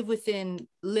 One, live within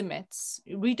limits,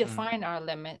 redefine our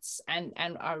limits and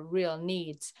our real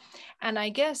needs. And I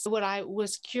guess what I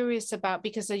was curious about,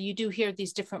 because you do hear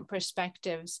these different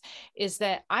perspectives, is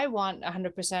that I want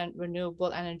 100%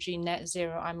 renewable energy, net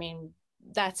zero. I mean,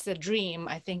 that's the dream,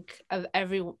 I think, of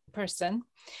every person,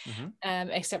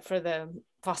 except for the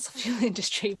fossil fuel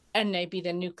industry and maybe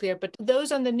the nuclear. But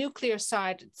those on the nuclear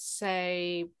side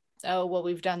say, oh, well,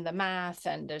 we've done the math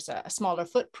and there's a smaller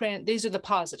footprint. These are the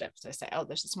positives. They say, oh,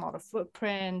 there's a smaller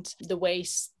footprint. The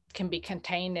waste can be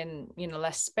contained in,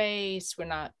 less space. We're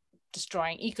not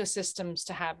destroying ecosystems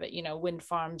to have it, wind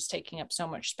farms taking up so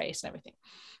much space and everything.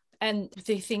 And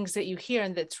the things that you hear,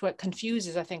 and that's what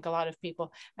confuses, I think, a lot of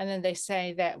people. And then they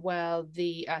say that, well,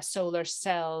 the solar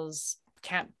cells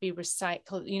can't be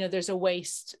recycled. There's a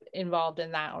waste involved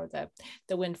in that, or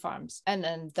the wind farms. And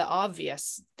then the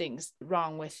obvious things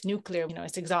wrong with nuclear,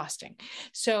 it's exhausting.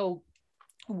 So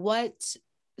what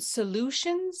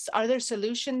solutions, are there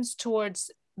solutions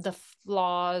towards the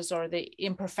flaws or the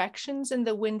imperfections in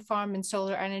the wind farm and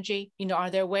solar energy?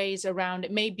 Are there ways around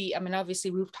it? Maybe,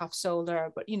 obviously rooftop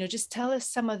solar, but, just tell us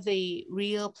some of the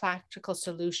real practical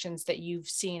solutions that you've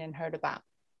seen and heard about.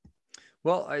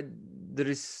 Well, there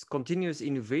is continuous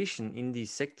innovation in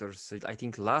these sectors. I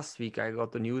think last week I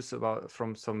got the news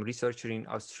from some researcher in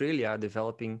Australia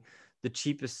developing the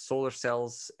cheapest solar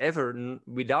cells ever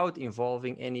without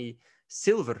involving any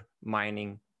silver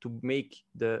mining to make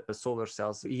the solar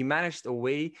cells. He managed a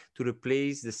way to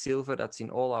replace the silver that's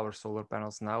in all our solar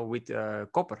panels now with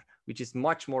copper, which is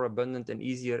much more abundant and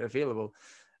easier available.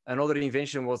 Another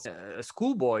invention was a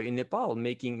schoolboy in Nepal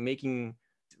making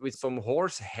with some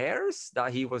horse hairs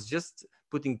that he was just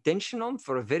putting tension on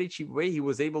for a very cheap way. He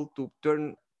was able to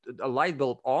turn a light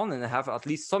bulb on and have at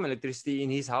least some electricity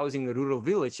in his house in a rural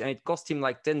village. And it cost him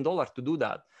like $10 to do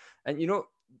that. And,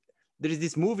 there is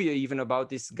this movie even about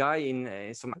this guy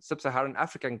in some sub-Saharan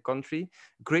African country.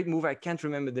 Great movie. I can't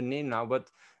remember the name now, but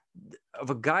of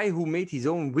a guy who made his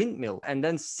own windmill and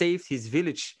then saved his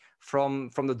village from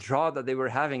the drought that they were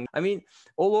having. I mean,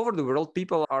 all over the world,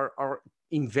 people are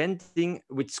inventing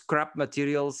with scrap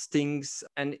materials things.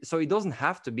 And so it doesn't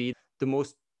have to be the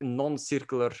most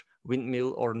non-circular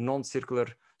windmill or non-circular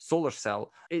solar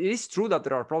cell. It is true that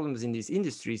there are problems in these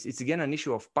industries. It's again an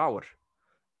issue of power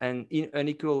and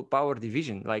unequal power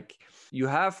division. Like, you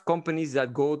have companies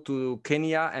that go to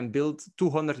Kenya and build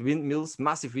 200 windmills,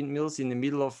 massive windmills in the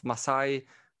middle of Maasai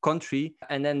country.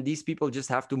 And then these people just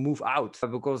have to move out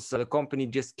because the company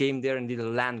just came there and did a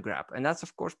land grab. And that's,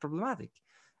 of course, problematic.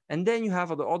 And then you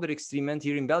have the other extreme end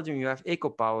here in Belgium, you have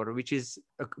EcoPower, which is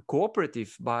a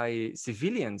cooperative by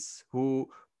civilians who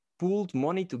pooled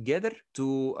money together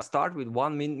to start with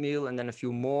one windmill and then a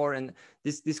few more. And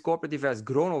this cooperative has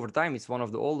grown over time. It's one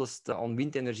of the oldest on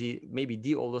wind energy, maybe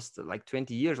the oldest, like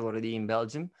 20 years already in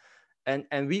Belgium.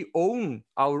 And we own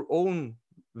our own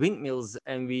windmills,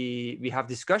 and we have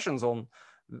discussions on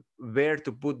where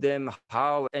to put them,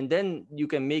 how, and then you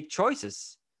can make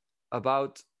choices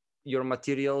about your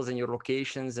materials and your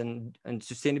locations and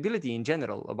sustainability in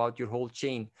general, about your whole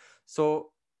chain.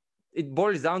 So it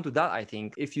boils down to that, I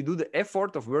think. If you do the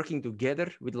effort of working together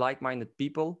with like-minded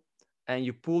people and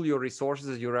you pool your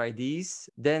resources, your ideas,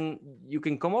 then you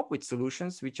can come up with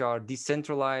solutions which are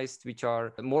decentralized, which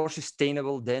are more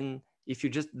sustainable than if you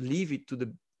just leave it to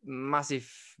the massive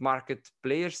market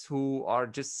players who are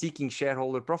just seeking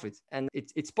shareholder profit. And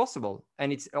it's possible,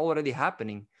 and it's already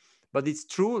happening. But it's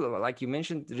true, like you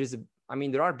mentioned, there is I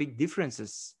mean, there are big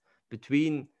differences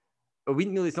between a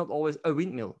windmill is not always a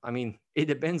windmill. I mean, it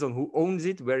depends on who owns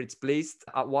it, where it's placed,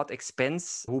 at what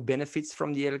expense, who benefits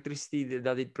from the electricity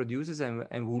that it produces, and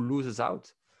who loses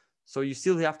out. So you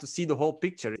still have to see the whole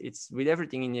picture. It's with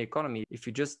everything in the economy. If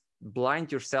you just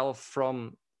blind yourself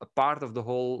from a part of the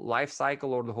whole life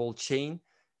cycle or the whole chain,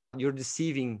 you're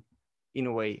deceiving, in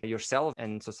a way, yourself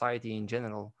and society in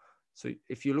general. So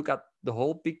if you look at the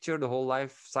whole picture, the whole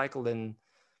life cycle, then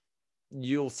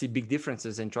you'll see big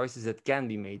differences and choices that can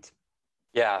be made.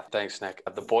 Yeah, thanks, Nick.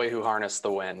 The Boy Who Harnessed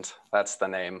the Wind. That's the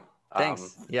name.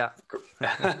 Thanks. Yeah.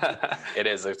 It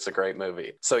is. It's a great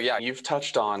movie. So yeah, you've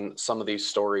touched on some of these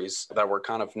stories that were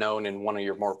kind of known in one of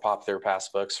your more popular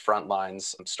past books,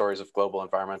 Frontlines, Stories of Global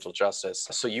Environmental Justice.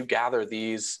 So you gather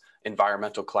these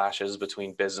environmental clashes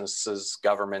between businesses,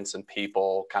 governments, and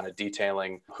people, kind of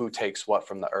detailing who takes what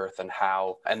from the earth and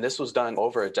how. And this was done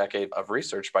over a decade of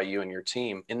research by you and your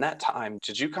team. In that time,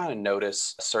 did you kind of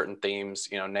notice certain themes,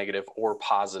 negative or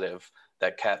positive,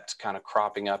 that kept kind of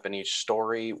cropping up in each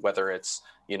story, whether it's,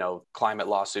 climate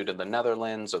lawsuit in the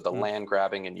Netherlands or the land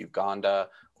grabbing in Uganda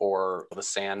or the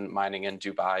sand mining in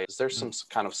Dubai? Is there some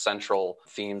kind of central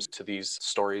themes to these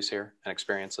stories here and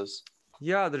experiences?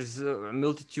 Yeah, there's a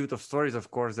multitude of stories, of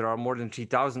course. There are more than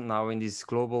 3,000 now in this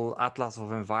global atlas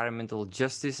of environmental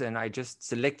justice. And I just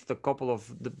selected a couple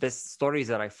of the best stories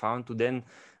that I found to then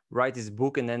write this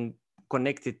book and then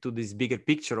connect it to this bigger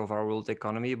picture of our world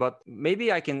economy. But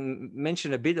maybe I can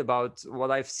mention a bit about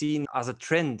what I've seen as a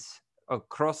trend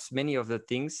across many of the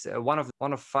things. One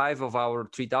of 5 of our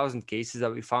 3,000 cases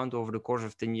that we found over the course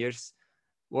of 10 years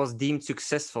was deemed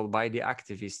successful by the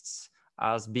activists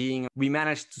as being, we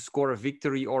managed to score a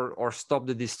victory or stop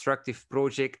the destructive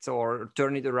project or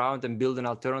turn it around and build an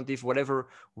alternative. Whatever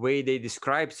way they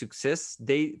describe success,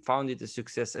 they found it a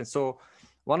success. And so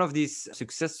one of these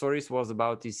success stories was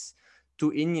about these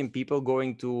 2 Indian people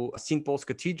going to St. Paul's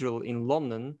Cathedral in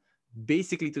London,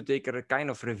 basically to take a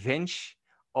kind of revenge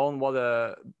on what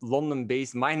a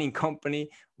London-based mining company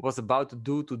was about to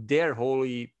do to their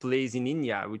holy place in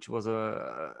India, which was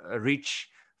a rich,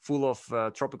 full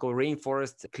of tropical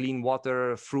rainforest, clean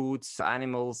water, fruits,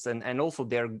 animals, and also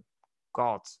their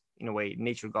gods, in a way,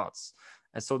 nature gods.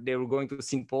 And so they were going to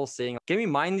St. Paul saying, can we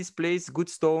mine this place? Good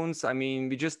stones. I mean,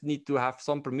 we just need to have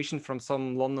some permission from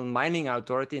some London mining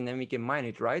authority and then we can mine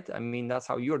it, right? I mean, that's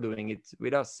how you're doing it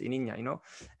with us in India,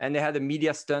 And they had a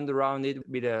media stunt around it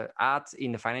with an ad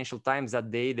in the Financial Times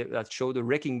that day that showed a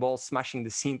wrecking ball smashing the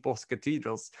St. Paul's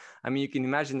cathedrals. I mean, you can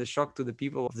imagine the shock to the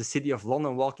people of the city of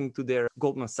London walking to their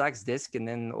Goldman Sachs desk and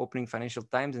then opening Financial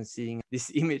Times and seeing this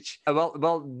image.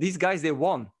 Well, these guys, they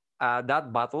won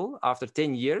that battle after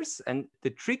 10 years. And the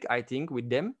trick, I think,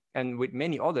 with them and with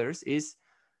many others is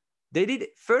they did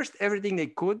first everything they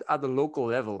could at the local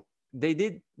level. They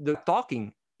did the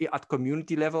talking at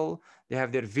community level. They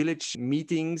have their village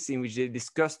meetings in which they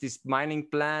discuss these mining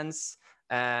plans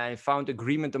and found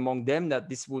agreement among them that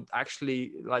this would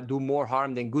actually do more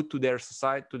harm than good to their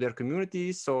society, to their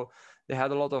communities. So they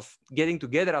had a lot of getting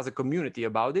together as a community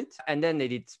about it. And then they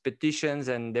did petitions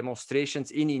and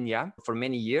demonstrations in India for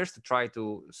many years to try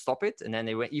to stop it. And then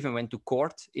they even went to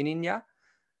court in India.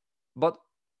 But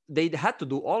they had to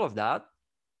do all of that,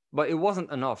 but it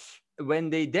wasn't enough. When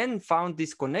they then found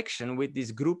this connection with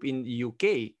this group in the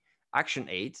UK, Action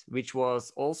Aid, which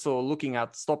was also looking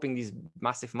at stopping these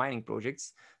massive mining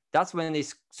projects, that's when they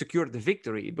secured the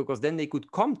victory, because then they could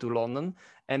come to London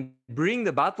and bring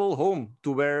the battle home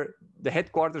to where the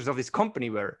headquarters of this company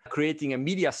were, creating a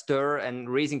media stir and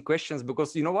raising questions.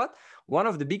 Because you know what? One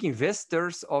of the big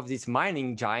investors of this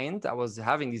mining giant that was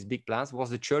having these big plans was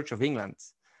the Church of England.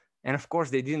 And of course,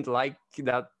 they didn't like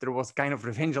that there was kind of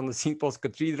revenge on the St. Paul's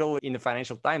Cathedral in the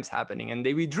Financial Times happening, and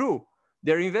they withdrew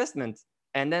their investment.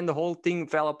 And then the whole thing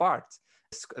fell apart.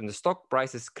 And the stock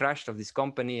prices crashed of this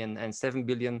company, and 7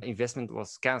 billion investment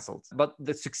was canceled. But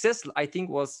the success, I think,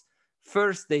 was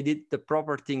first they did the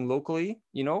proper thing locally,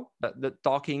 the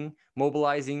talking,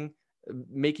 mobilizing,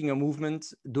 making a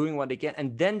movement, doing what they can.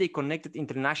 And then they connected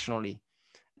internationally.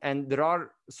 And there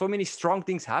are so many strong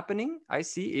things happening, I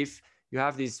see, if you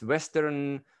have these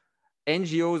Western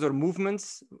NGOs or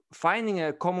movements finding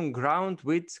a common ground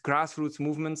with grassroots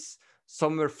movements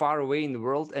somewhere far away in the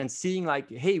world and seeing like,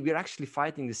 hey, we're actually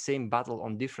fighting the same battle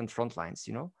on different front lines,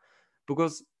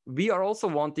 because we are also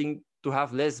wanting to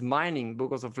have less mining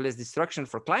because of less destruction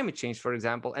for climate change, for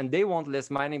example, and they want less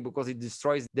mining because it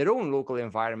destroys their own local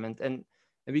environment. And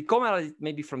we come at it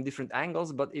maybe from different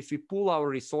angles, but if we pool our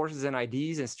resources and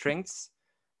ideas and strengths,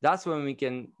 that's when we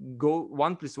can go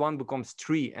 1 + 1 becomes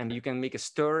 3, and you can make a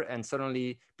stir and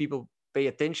suddenly people pay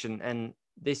attention and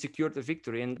they secured the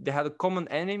victory. And they had a common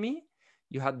enemy,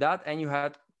 You had that, and you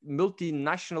had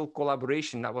multinational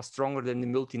collaboration that was stronger than the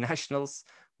multinationals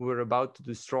who were about to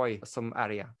destroy some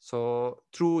area. So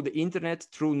through the internet,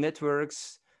 through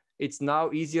networks, it's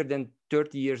now easier than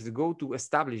 30 years ago to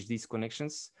establish these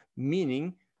connections,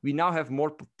 meaning we now have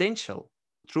more potential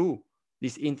through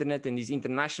this internet, and these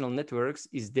international networks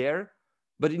is there,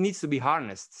 but it needs to be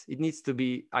harnessed. It needs to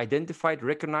be identified,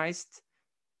 recognized.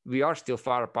 We are still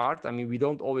far apart. I mean, we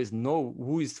don't always know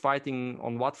who is fighting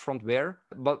on what front where.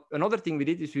 But another thing we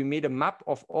did is we made a map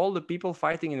of all the people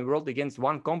fighting in the world against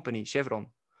one company, Chevron,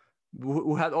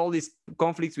 who had all these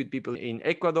conflicts with people in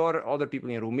Ecuador, other people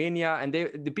in Romania. And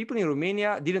the people in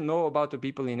Romania didn't know about the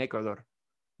people in Ecuador.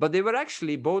 But they were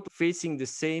actually both facing the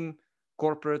same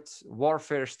corporate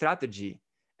warfare strategy.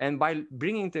 And by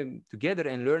bringing them together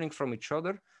and learning from each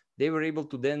other, they were able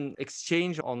to then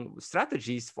exchange on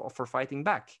strategies for fighting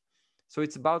back. So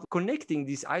it's about connecting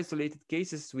these isolated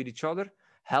cases with each other,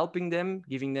 helping them,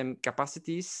 giving them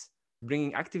capacities,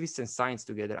 bringing activists and science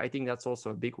together. I think that's also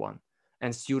a big one.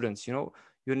 And students, you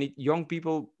need young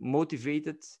people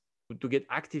motivated to get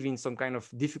active in some kind of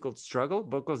difficult struggle,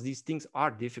 because these things are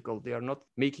difficult. They are not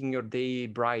making your day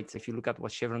bright. If you look at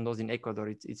what Chevron does in Ecuador,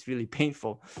 it's really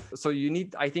painful. So you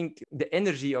need, I think, the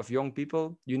energy of young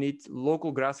people. You need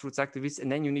local grassroots activists, and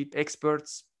then you need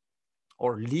experts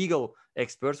or legal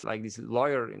experts like this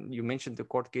lawyer. You mentioned the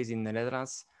court case in the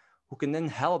Netherlands, who can then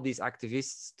help these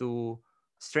activists to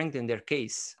strengthen their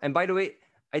case. And by the way,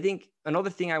 I think another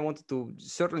thing I wanted to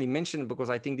certainly mention, because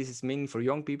I think this is mainly for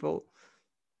young people,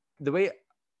 the way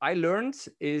I learned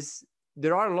is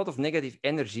there are a lot of negative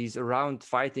energies around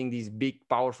fighting these big,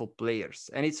 powerful players.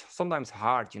 And it's sometimes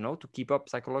hard, to keep up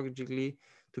psychologically,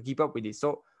 to keep up with this.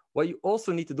 So what you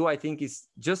also need to do, I think, is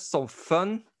just some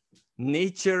fun,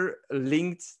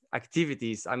 nature-linked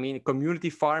activities. I mean,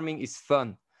 community farming is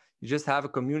fun. You just have a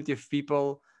community of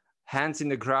people, hands in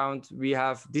the ground. We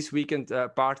have this weekend a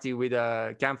party with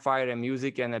a campfire and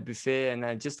music and a buffet,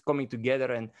 and just coming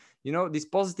together. And these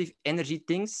positive energy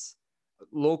things,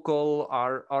 local,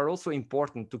 are also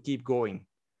important to keep going.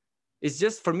 It's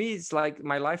just, for me, it's like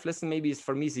my life lesson maybe is,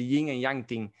 for me, it's a yin and yang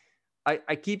thing.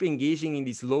 I keep engaging in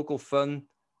these local, fun,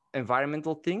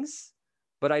 environmental things,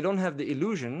 but I don't have the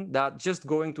illusion that just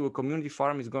going to a community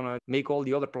farm is going to make all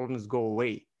the other problems go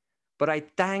away. But I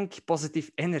tank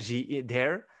positive energy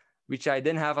there, which I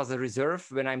then have as a reserve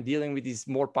when I'm dealing with these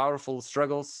more powerful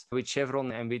struggles with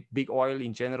Chevron and with big oil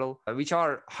in general, which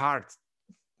are hard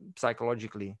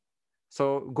psychologically.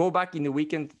 So go back in the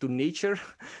weekend to nature,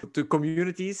 to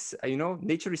communities.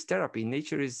 Nature is therapy.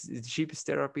 Nature is the cheapest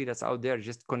therapy that's out there.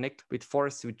 Just connect with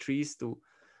forests, with trees.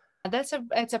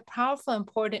 It's a powerful,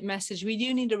 important message. We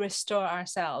do need to restore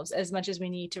ourselves as much as we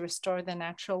need to restore the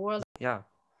natural world. Yeah.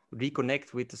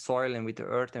 Reconnect with the soil and with the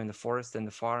earth and the forest and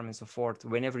the farm and so forth,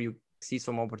 whenever you see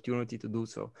some opportunity to do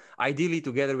so. Ideally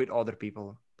together with other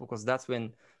people, because that's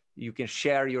when you can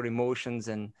share your emotions,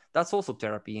 and that's also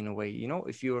therapy in a way.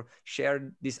 If you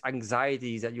share these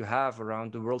anxieties that you have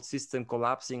around the world system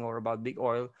collapsing or about big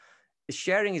oil,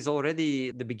 sharing is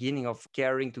already the beginning of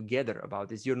caring together about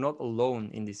this. You're not alone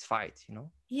in this fight,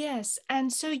 Yes.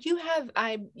 And so you have,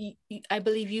 I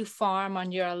believe you farm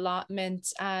on your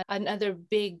allotment. Another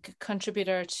big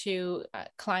contributor to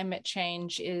climate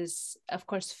change is, of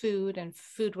course, food and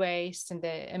food waste and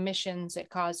the emissions it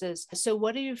causes. So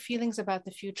what are your feelings about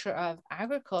the future of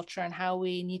agriculture and how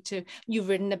we need to, you've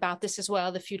written about this as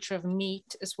well, the future of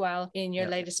meat as well in your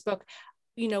latest book.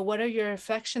 What are your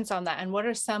reflections on that? And what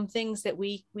are some things that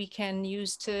we can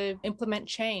use to implement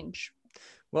change?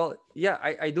 Well, yeah,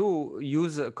 I do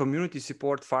use community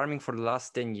support farming for the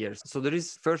last 10 years. So there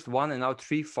is first 1 and now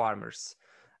 3 farmers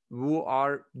who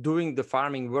are doing the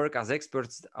farming work as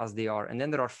experts as they are. And then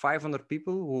there are 500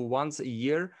 people who once a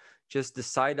year just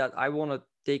decide that I want to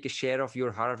take a share of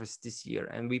your harvest this year.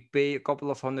 And we pay a couple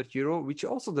of €100, which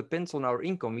also depends on our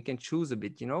income. We can choose a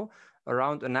bit,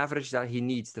 around an average that he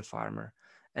needs, the farmer.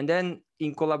 And then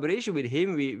in collaboration with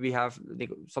him, we have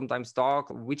sometimes talk,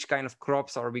 which kind of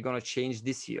crops are we going to change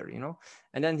this year,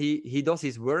 And then he does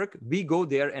his work. We go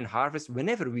there and harvest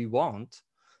whenever we want.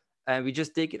 And we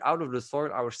just take it out of the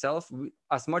soil ourselves,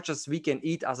 as much as we can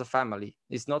eat as a family.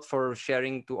 It's not for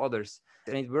sharing to others.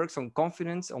 And it works on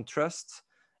confidence, on trust.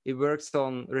 It works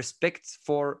on respect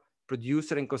for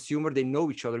producer and consumer. They know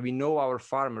each other. We know our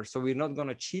farmer, so we're not going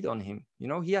to cheat on him.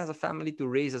 He has a family to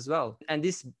raise as well. And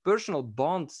this personal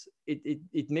bond,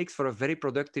 it makes for a very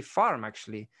productive farm,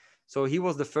 actually. So he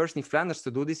was the first in Flanders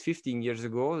to do this 15 years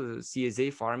ago,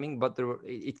 CSA farming, but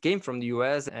it came from the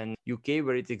US and UK,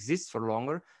 where it exists for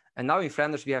longer. And now in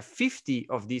Flanders, we have 50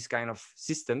 of these kind of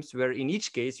systems, where in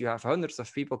each case, you have hundreds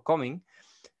of people coming.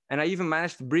 And I even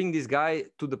managed to bring this guy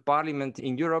to the parliament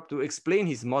in Europe to explain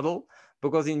his model,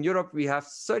 because in Europe we have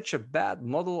such a bad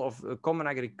model of a common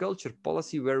agriculture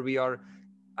policy where we are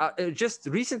just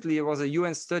recently, it was a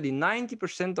UN study,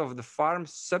 90% of the farm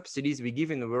subsidies we give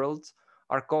in the world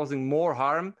are causing more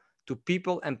harm to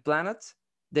people and planet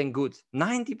than good.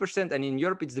 90%. And in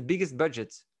Europe, it's the biggest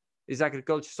budget is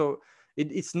agriculture. So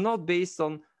it's not based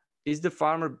on, is the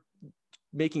farmer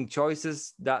making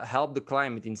choices that help the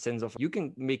climate, in sense of you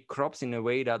can make crops in a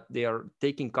way that they are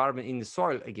taking carbon in the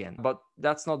soil again, but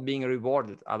that's not being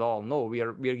rewarded at all. No, we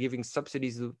are giving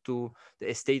subsidies to the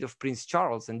estate of Prince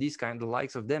Charles and these kind of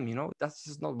likes of them, that's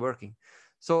just not working.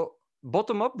 So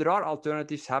bottom up, there are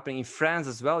alternatives happening in France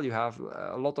as well. You have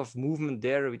a lot of movement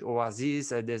there with Oasis,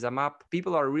 Des AMAP.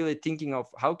 People are really thinking of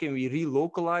how can we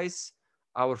relocalize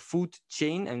our food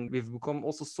chain, and we've become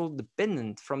also so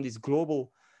dependent from this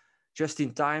global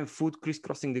just-in-time food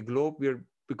crisscrossing the globe. We're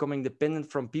becoming dependent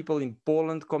from people in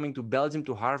Poland coming to Belgium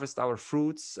to harvest our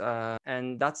fruits.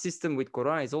 And that system with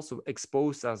Corona is also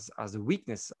exposed as a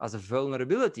weakness, as a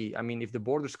vulnerability. I mean, if the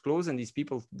borders close and these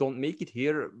people don't make it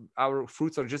here, our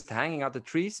fruits are just hanging out the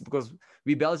trees because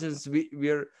we Belgians,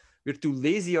 we're too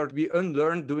lazy, or we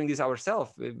unlearned doing this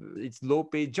ourselves. It's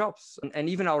low-paid jobs. And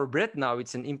even our bread now,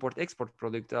 it's an import-export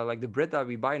product. Like the bread that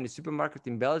we buy in the supermarket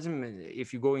in Belgium,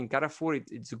 if you go in Carrefour,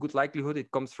 it's a good likelihood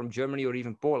it comes from Germany or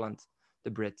even Poland,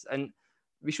 the bread. And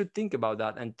we should think about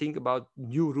that and think about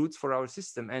new routes for our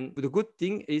system. And the good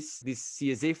thing is these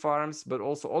CSA farms, but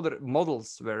also other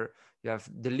models where you have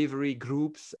delivery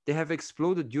groups, they have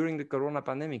exploded during the Corona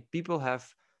pandemic. People have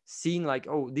seen like,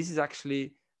 oh, this is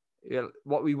actually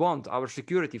what we want, our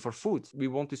security for food. We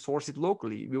want to source it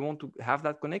locally. We want to have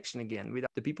that connection again with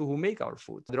the people who make our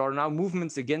food. There are now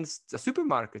movements against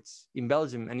supermarkets in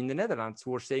Belgium and in the Netherlands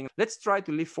who are saying, let's try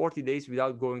to live 40 days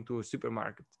without going to a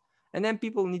supermarket. And then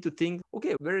people need to think,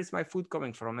 okay, where is my food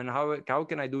coming from? And how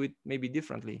can I do it maybe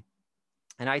differently?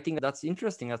 And I think that's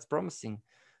interesting, that's promising.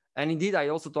 And indeed, I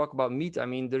also talk about meat. I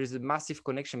mean, there is a massive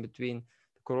connection between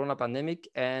Corona pandemic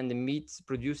and the meat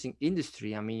producing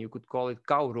industry. I mean, you could call it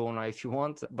cow-rona if you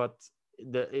want, but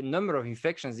the number of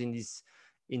infections in these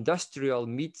industrial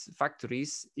meat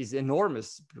factories is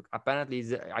enormous. Apparently, it's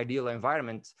the ideal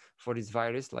environment for this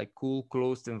virus, like cool,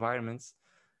 closed environments.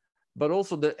 But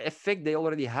also the effect they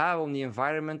already have on the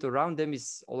environment around them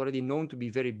is already known to be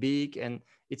very big. And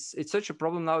it's such a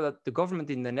problem now that the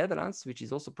government in the Netherlands, which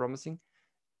is also promising,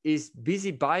 is busy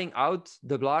buying out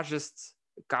the largest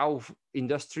cow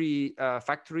industry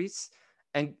factories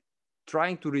and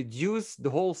trying to reduce the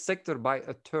whole sector by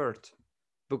a third,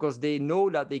 because they know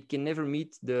that they can never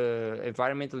meet the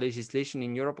environmental legislation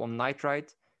in Europe on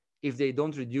nitrite if they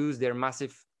don't reduce their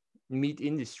massive meat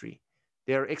industry.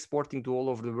 They are exporting to all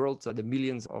over the world the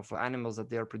millions of animals that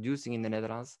they are producing in the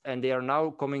Netherlands, and they are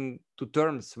now coming to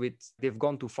terms with they've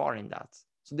gone too far in that.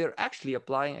 So they're actually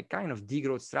applying a kind of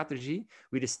degrowth strategy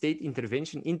with a state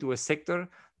intervention into a sector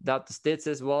that the state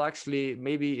says, well, actually,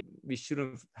 maybe we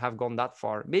shouldn't have gone that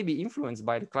far. Maybe influenced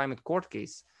by the climate court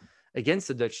case against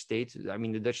the Dutch state. I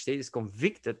mean, the Dutch state is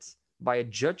convicted by a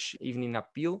judge, even in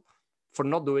appeal, for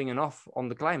not doing enough on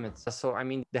the climate. So, I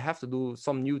mean, they have to do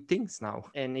some new things now.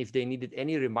 And if they needed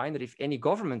any reminder, if any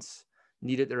governments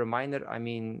needed a reminder, I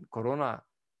mean, Corona,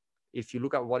 if you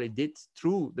look at what it did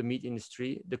through the meat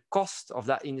industry, the cost of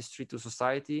that industry to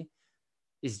society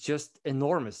is just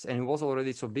enormous. And it was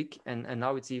already so big. And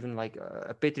now it's even like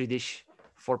a petri dish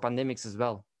for pandemics as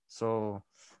well. So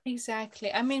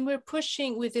exactly. I mean, we're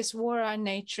pushing with this war on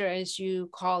nature, as you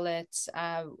call it,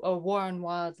 or war on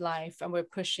wildlife, and we're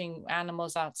pushing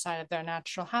animals outside of their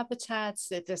natural habitats.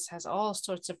 That this has all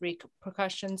sorts of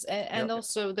repercussions, and Yep.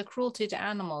 also the cruelty to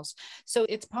animals. So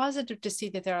it's positive to see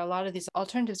that there are a lot of these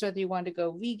alternatives, whether you want to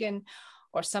go vegan,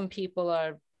 or some people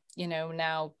are,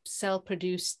 now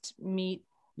cell-produced meat.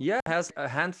 Yeah, it has a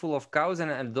handful of cows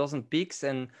and a dozen pigs,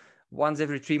 and once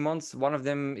every 3 months, one of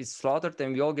them is slaughtered,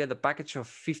 and we all get a package of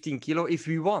 15 kilo if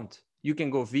we want. You can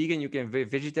go vegan, you can be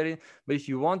vegetarian, but if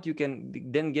you want, you can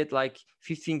then get like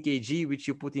 15 kg, which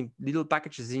you put in little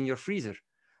packages in your freezer.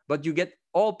 But you get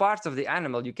all parts of the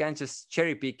animal. You can't just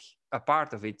cherry pick a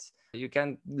part of it. You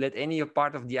can't let any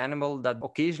part of the animal that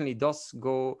occasionally does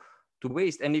go to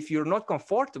waste. And if you're not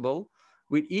comfortable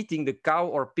with eating the cow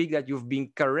or pig that you've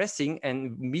been caressing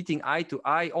and meeting eye to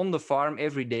eye on the farm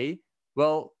every day,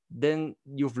 well, then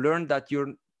you've learned that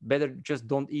you're better just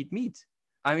don't eat meat.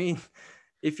 I mean,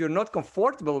 if you're not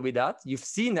comfortable with that, you've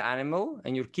seen the animal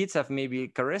and your kids have maybe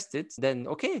caressed it, then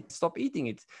okay, stop eating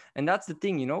it. And that's the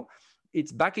thing,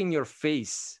 it's back in your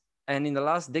face. And in the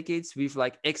last decades, we've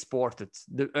like exported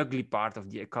the ugly part of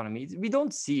the economy. We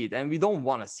don't see it and we don't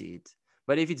want to see it.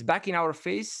 But if it's back in our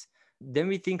face, then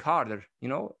we think harder,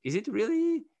 is it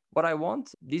really what I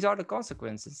want? These are the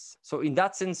consequences. So in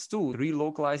that sense too,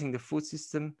 relocalizing the food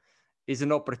system is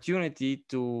an opportunity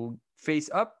to face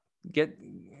up, get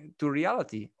to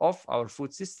reality of our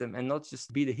food system, and not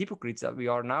just be the hypocrites that we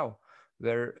are now,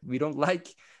 where we don't like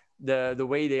the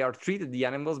way they are treated, the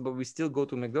animals, but we still go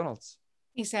to McDonald's.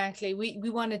 Exactly. We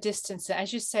want to distance it.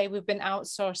 As you say, we've been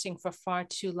outsourcing for far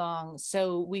too long.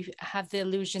 So we have the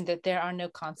illusion that there are no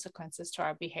consequences to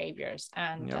our behaviors.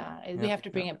 And we have to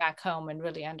bring it back home and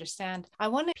really understand. I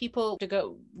wanted people to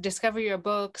go discover your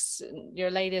books,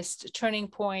 your latest Turning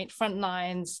Point,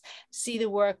 Frontlines, see the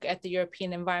work at the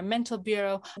European Environmental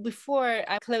Bureau. Before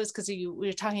I close, because we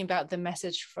were talking about the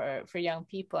message for young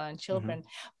people and children,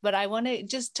 but I want to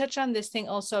just touch on this thing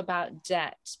also about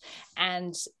debt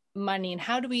and money, and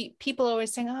how do we, people are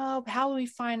always saying, oh, how will we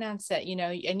finance it,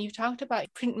 and you've talked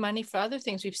about print money for other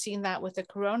things. We've seen that with the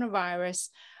coronavirus.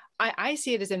 I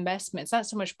see it as investment. It's not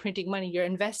so much printing money. You're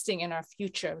investing in our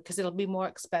future because it'll be more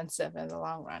expensive in the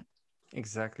long run.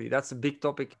 Exactly. That's a big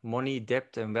topic, money,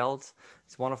 debt, and wealth.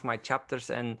 It's one of my chapters.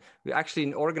 And we're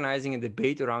actually organizing a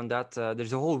debate around that.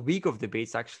 There's a whole week of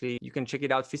debates, actually. You can check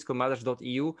it out,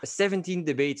 fiscalmatters.eu. 17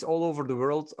 debates all over the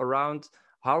world around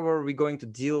how are we going to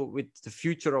deal with the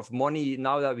future of money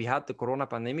now that we had the corona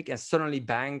pandemic and suddenly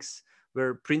banks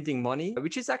were printing money,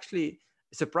 which is actually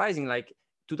surprising. Like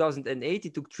 2008,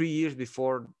 it took 3 years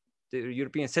before the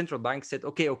European Central Bank said,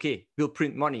 okay, we'll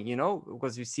print money,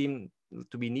 because we seem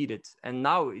to be needed. And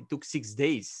now it took 6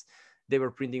 days. They were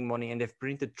printing money and they've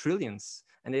printed trillions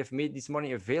and they've made this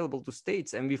money available to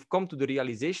states. And we've come to the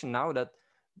realization now that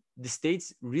the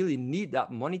states really need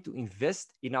that money to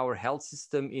invest in our health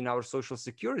system, in our social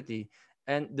security.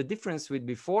 And the difference with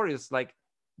before is like,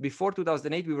 before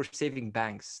 2008, we were saving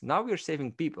banks. Now we are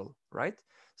saving people, right?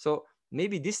 So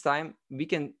maybe this time we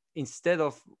can, instead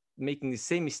of making the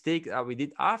same mistake that we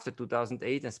did after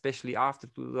 2008, especially after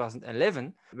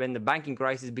 2011, when the banking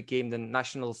crisis became the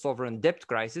national sovereign debt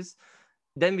crisis,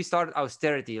 then we started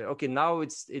austerity. Okay, now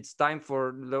it's time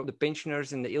for the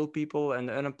pensioners and the ill people and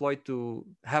the unemployed to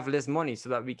have less money so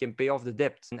that we can pay off the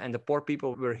debt. And the poor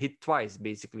people were hit twice,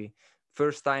 basically.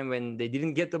 First time when they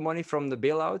didn't get the money from the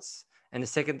bailouts, and the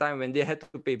second time when they had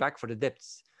to pay back for the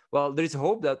debts. Well, there is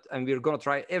hope that, and we're going to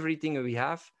try everything we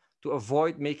have to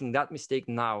avoid making that mistake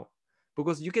now.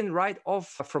 Because you can write off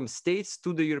from states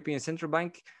to the European Central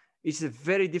Bank. It's a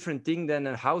very different thing than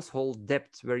a household debt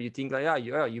where you think like,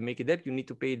 you make a debt, you need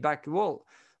to pay it back. Well,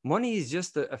 money is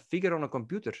just a figure on a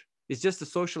computer. It's just a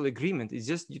social agreement. It's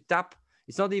just you tap.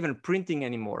 It's not even printing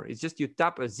anymore. It's just you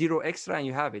tap a zero extra and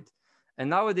you have it. And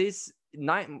nowadays,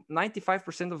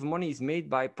 95% of money is made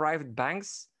by private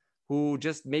banks who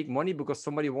just make money because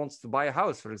somebody wants to buy a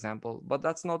house, for example. But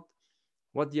that's not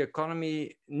what the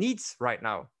economy needs right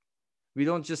now. We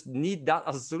don't just need that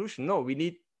as a solution. No, we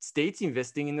need states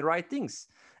investing in the right things.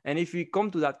 And if we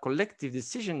come to that collective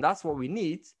decision, that's what we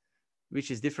need, which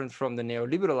is different from the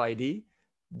neoliberal idea,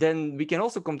 then we can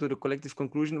also come to the collective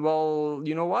conclusion, well,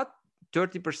 you know what?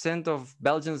 30% of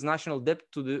Belgium's national debt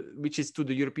which is to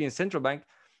the European Central Bank,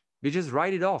 we just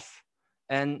write it off.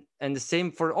 And the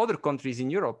same for other countries in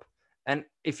Europe. And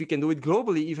if we can do it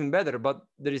globally, even better, but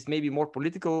there is maybe more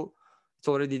political, it's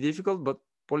already difficult, but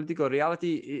political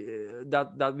reality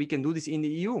that we can do this in the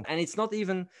EU. And it's not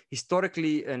even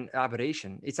historically an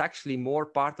aberration. It's actually more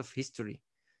part of history.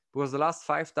 Because the last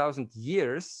 5,000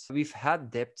 years, we've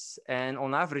had debts. And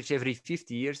on average, every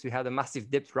 50 years, we had a massive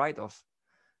debt write-off.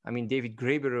 I mean, David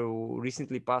Graeber, who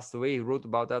recently passed away, wrote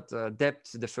about that debt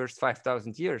the first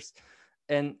 5,000 years.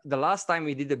 And the last time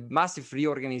we did a massive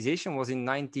reorganization was in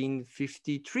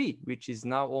 1953, which is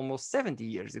now almost 70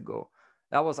 years ago.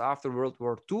 That was after World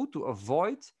War II, to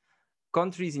avoid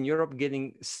countries in Europe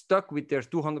getting stuck with their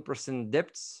 200%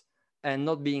 debts and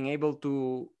not being able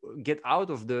to get out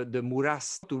of the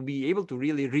morass, to be able to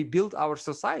really rebuild our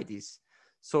societies.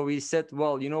 So we said,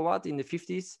 well, you know what, in the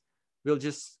 50s, we'll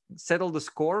just settle the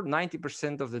score.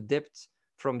 90% of the debt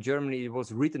from Germany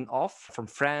was written off, from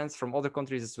France, from other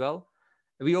countries as well.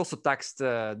 We also taxed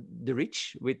the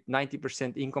rich with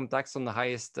 90% income tax on the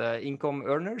highest income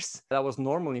earners. That was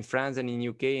normal in France and in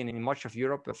UK and in much of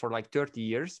Europe for like 30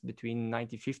 years, between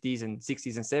 1950s and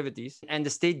 60s and 70s. And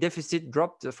the state deficit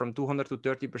dropped from 200 to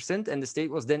 30%. And the state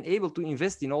was then able to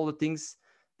invest in all the things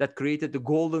that created the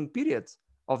golden period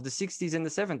of the 60s and the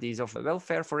 70s of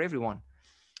welfare for everyone.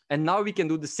 And now we can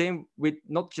do the same with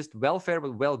not just welfare,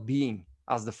 but well-being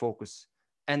as the focus.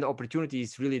 And the opportunity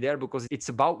is really there because it's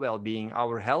about well-being,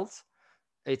 our health.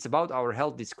 It's about our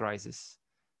health, this crisis.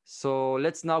 So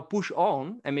let's now push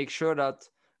on and make sure that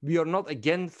we are not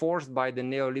again forced by the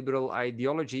neoliberal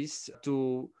ideologies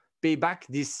to pay back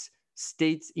this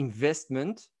state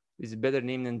investment, is a better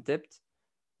name than debt,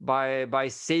 by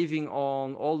saving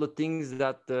on all the things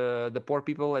that the poor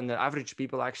people and the average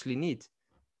people actually need,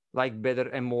 like better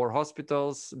and more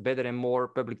hospitals, better and more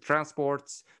public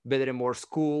transports, better and more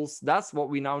schools. That's what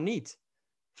we now need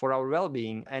for our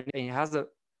well-being. And it has a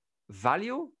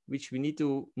value which we need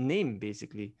to name,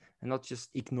 basically, and not just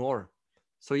ignore.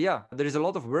 So yeah, there is a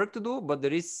lot of work to do, but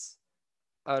there is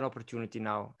an opportunity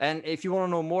now. And if you want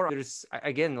to know more, there's,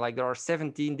 again, like there are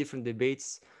 17 different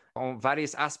debates on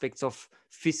various aspects of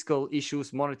fiscal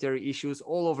issues, monetary issues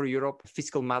all over Europe,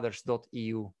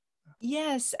 fiscalmatters.eu.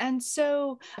 Yes. And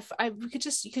so if we could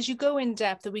just, because you go in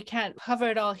depth and we can't cover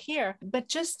it all here, but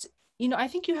just, I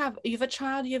think you have a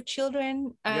child, you have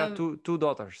children. Yeah, two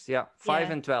daughters. Yeah,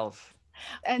 5 and 12.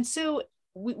 And so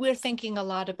we're thinking a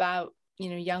lot about,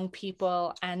 young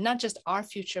people, and not just our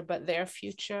future, but their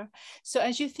future. So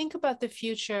as you think about the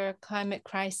future, climate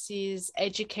crises,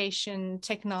 education,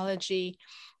 technology,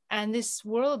 and this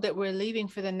world that we're leaving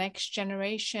for the next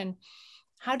generation,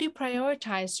 how do you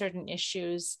prioritize certain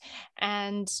issues?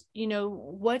 And,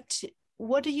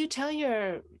 what do you tell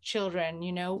your children?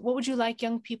 What would you like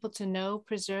young people to know,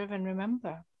 preserve, and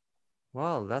remember?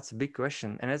 Well, that's a big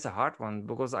question. And it's a hard one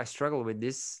because I struggle with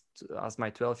this as my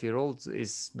 12-year-old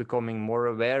is becoming more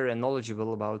aware and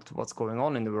knowledgeable about what's going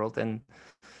on in the world. And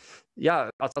yeah,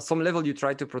 at some level, you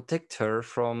try to protect her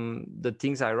from the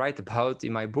things I write about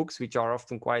in my books, which are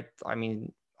often quite,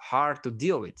 hard to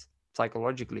deal with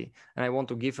psychologically. And I want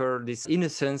to give her this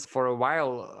innocence for a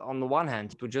while, on the one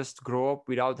hand, to just grow up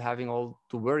without having all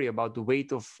to worry about the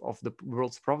weight of the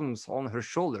world's problems on her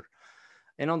shoulder.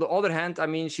 And on the other hand,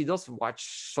 she does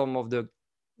watch some of the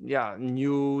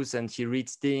news and she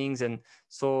reads things. And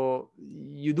so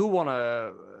you do want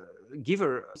to give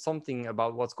her something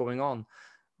about what's going on,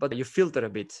 but you filter a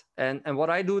bit. And what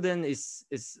I do then is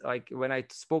like when I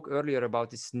spoke earlier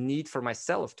about this need for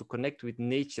myself to connect with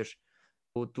nature,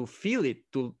 to feel it,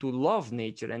 to love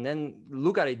nature, and then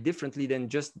look at it differently than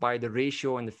just by the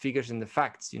ratio and the figures and the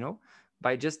facts,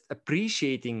 by just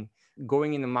appreciating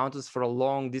going in the mountains for a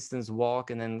long distance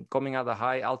walk and then coming at a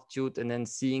high altitude and then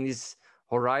seeing this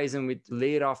horizon with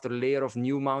layer after layer of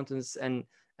new mountains and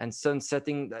sun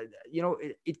setting,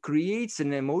 it creates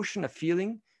an emotion, a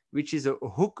feeling, which is a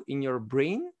hook in your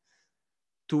brain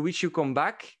to which you come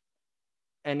back.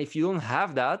 And if you don't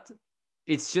have that,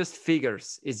 it's just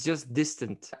figures, it's just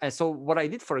distant. And so what I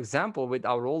did, for example, with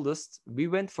our oldest, we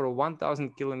went for a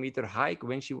 1,000-kilometer hike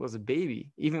when she was a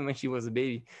baby, even when she was a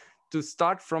baby, to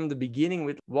start from the beginning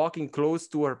with walking close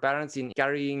to her parents in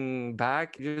carrying bag,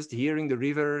 just hearing the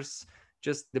rivers,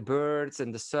 just the birds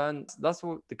and the sun. That's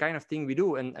the kind of thing we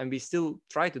do. And we still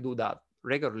try to do that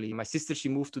regularly. My sister, she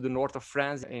moved to the north of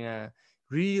France in a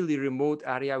really remote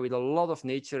area with a lot of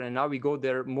nature. And now we go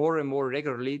there more and more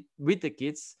regularly with the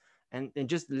kids and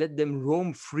just let them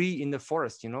roam free in the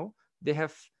forest, They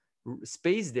have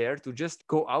space there to just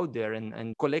go out there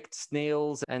and collect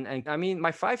snails. And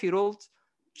my 5-year-old,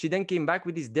 she then came back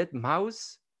with this dead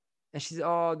mouse. And she said,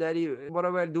 "Oh, Daddy, what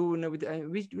do I do?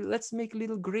 Let's make a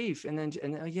little grave." And then,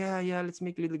 yeah, let's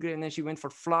make a little grave. And then she went for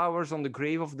flowers on the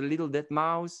grave of the little dead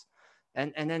mouse.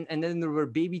 And then there were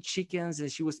baby chickens, and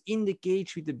she was in the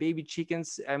cage with the baby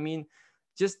chickens.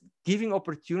 Just giving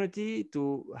opportunity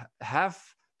to have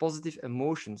positive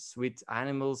emotions with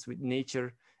animals, with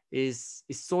nature is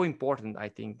so important, I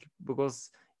think, because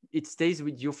it stays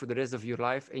with you for the rest of your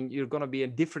life, and you're going to be a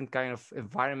different kind of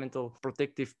environmental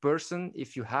protective person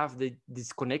if you have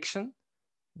this connection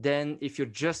than if you're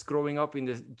just growing up in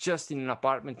an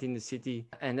apartment in the city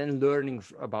and then learning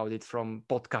about it from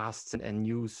podcasts and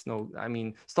news. No,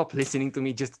 stop listening to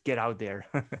me, just get out there.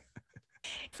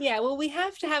 Yeah, well, we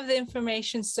have to have the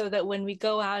information so that when we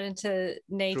go out into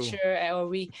nature True. Or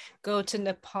we go to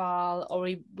Nepal or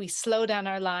we slow down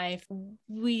our life,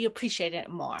 we appreciate it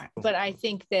more. But I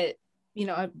think that,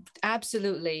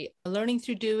 absolutely learning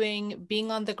through doing,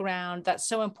 being on the ground, that's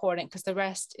so important because the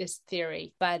rest is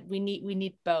theory, but we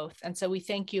need both. And so we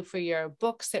thank you for your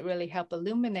books that really help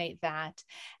illuminate that,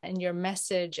 and your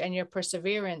message and your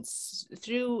perseverance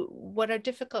through what are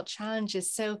difficult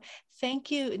challenges. So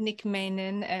thank you, Nick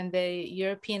Menen and the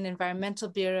European Environmental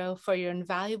Bureau, for your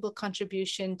invaluable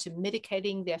contribution to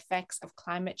mitigating the effects of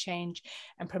climate change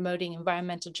and promoting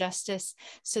environmental justice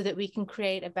so that we can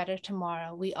create a better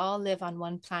tomorrow. We all live on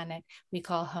one planet we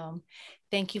call home.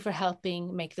 Thank you for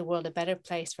helping make the world a better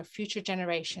place for future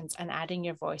generations and adding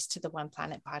your voice to the One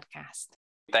Planet podcast.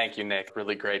 Thank you, Nick.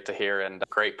 Really great to hear and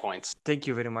great points. Thank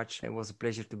you very much. It was a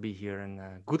pleasure to be here,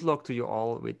 and good luck to you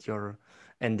all with your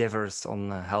endeavors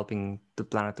on helping the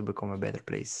planet to become a better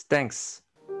place. Thanks.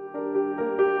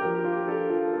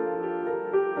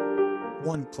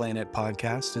 One Planet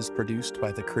Podcast is produced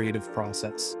by The Creative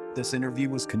Process. This interview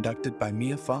was conducted by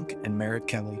Mia Funk and Merritt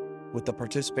Kelly, with the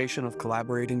participation of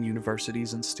collaborating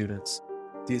universities and students.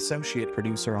 The associate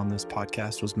producer on this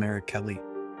podcast was Merritt Kelly.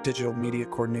 Digital media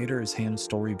coordinator is Hannah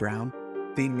Story Brown.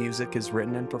 Theme music is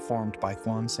written and performed by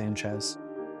Juan Sanchez.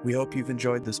 We hope you've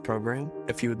enjoyed this program.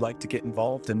 If you would like to get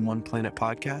involved in One Planet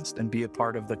Podcast and be a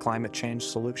part of the climate change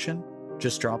solution,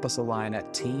 just drop us a line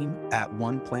at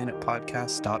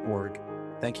team@oneplanetpodcast.org.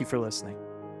 Thank you for listening.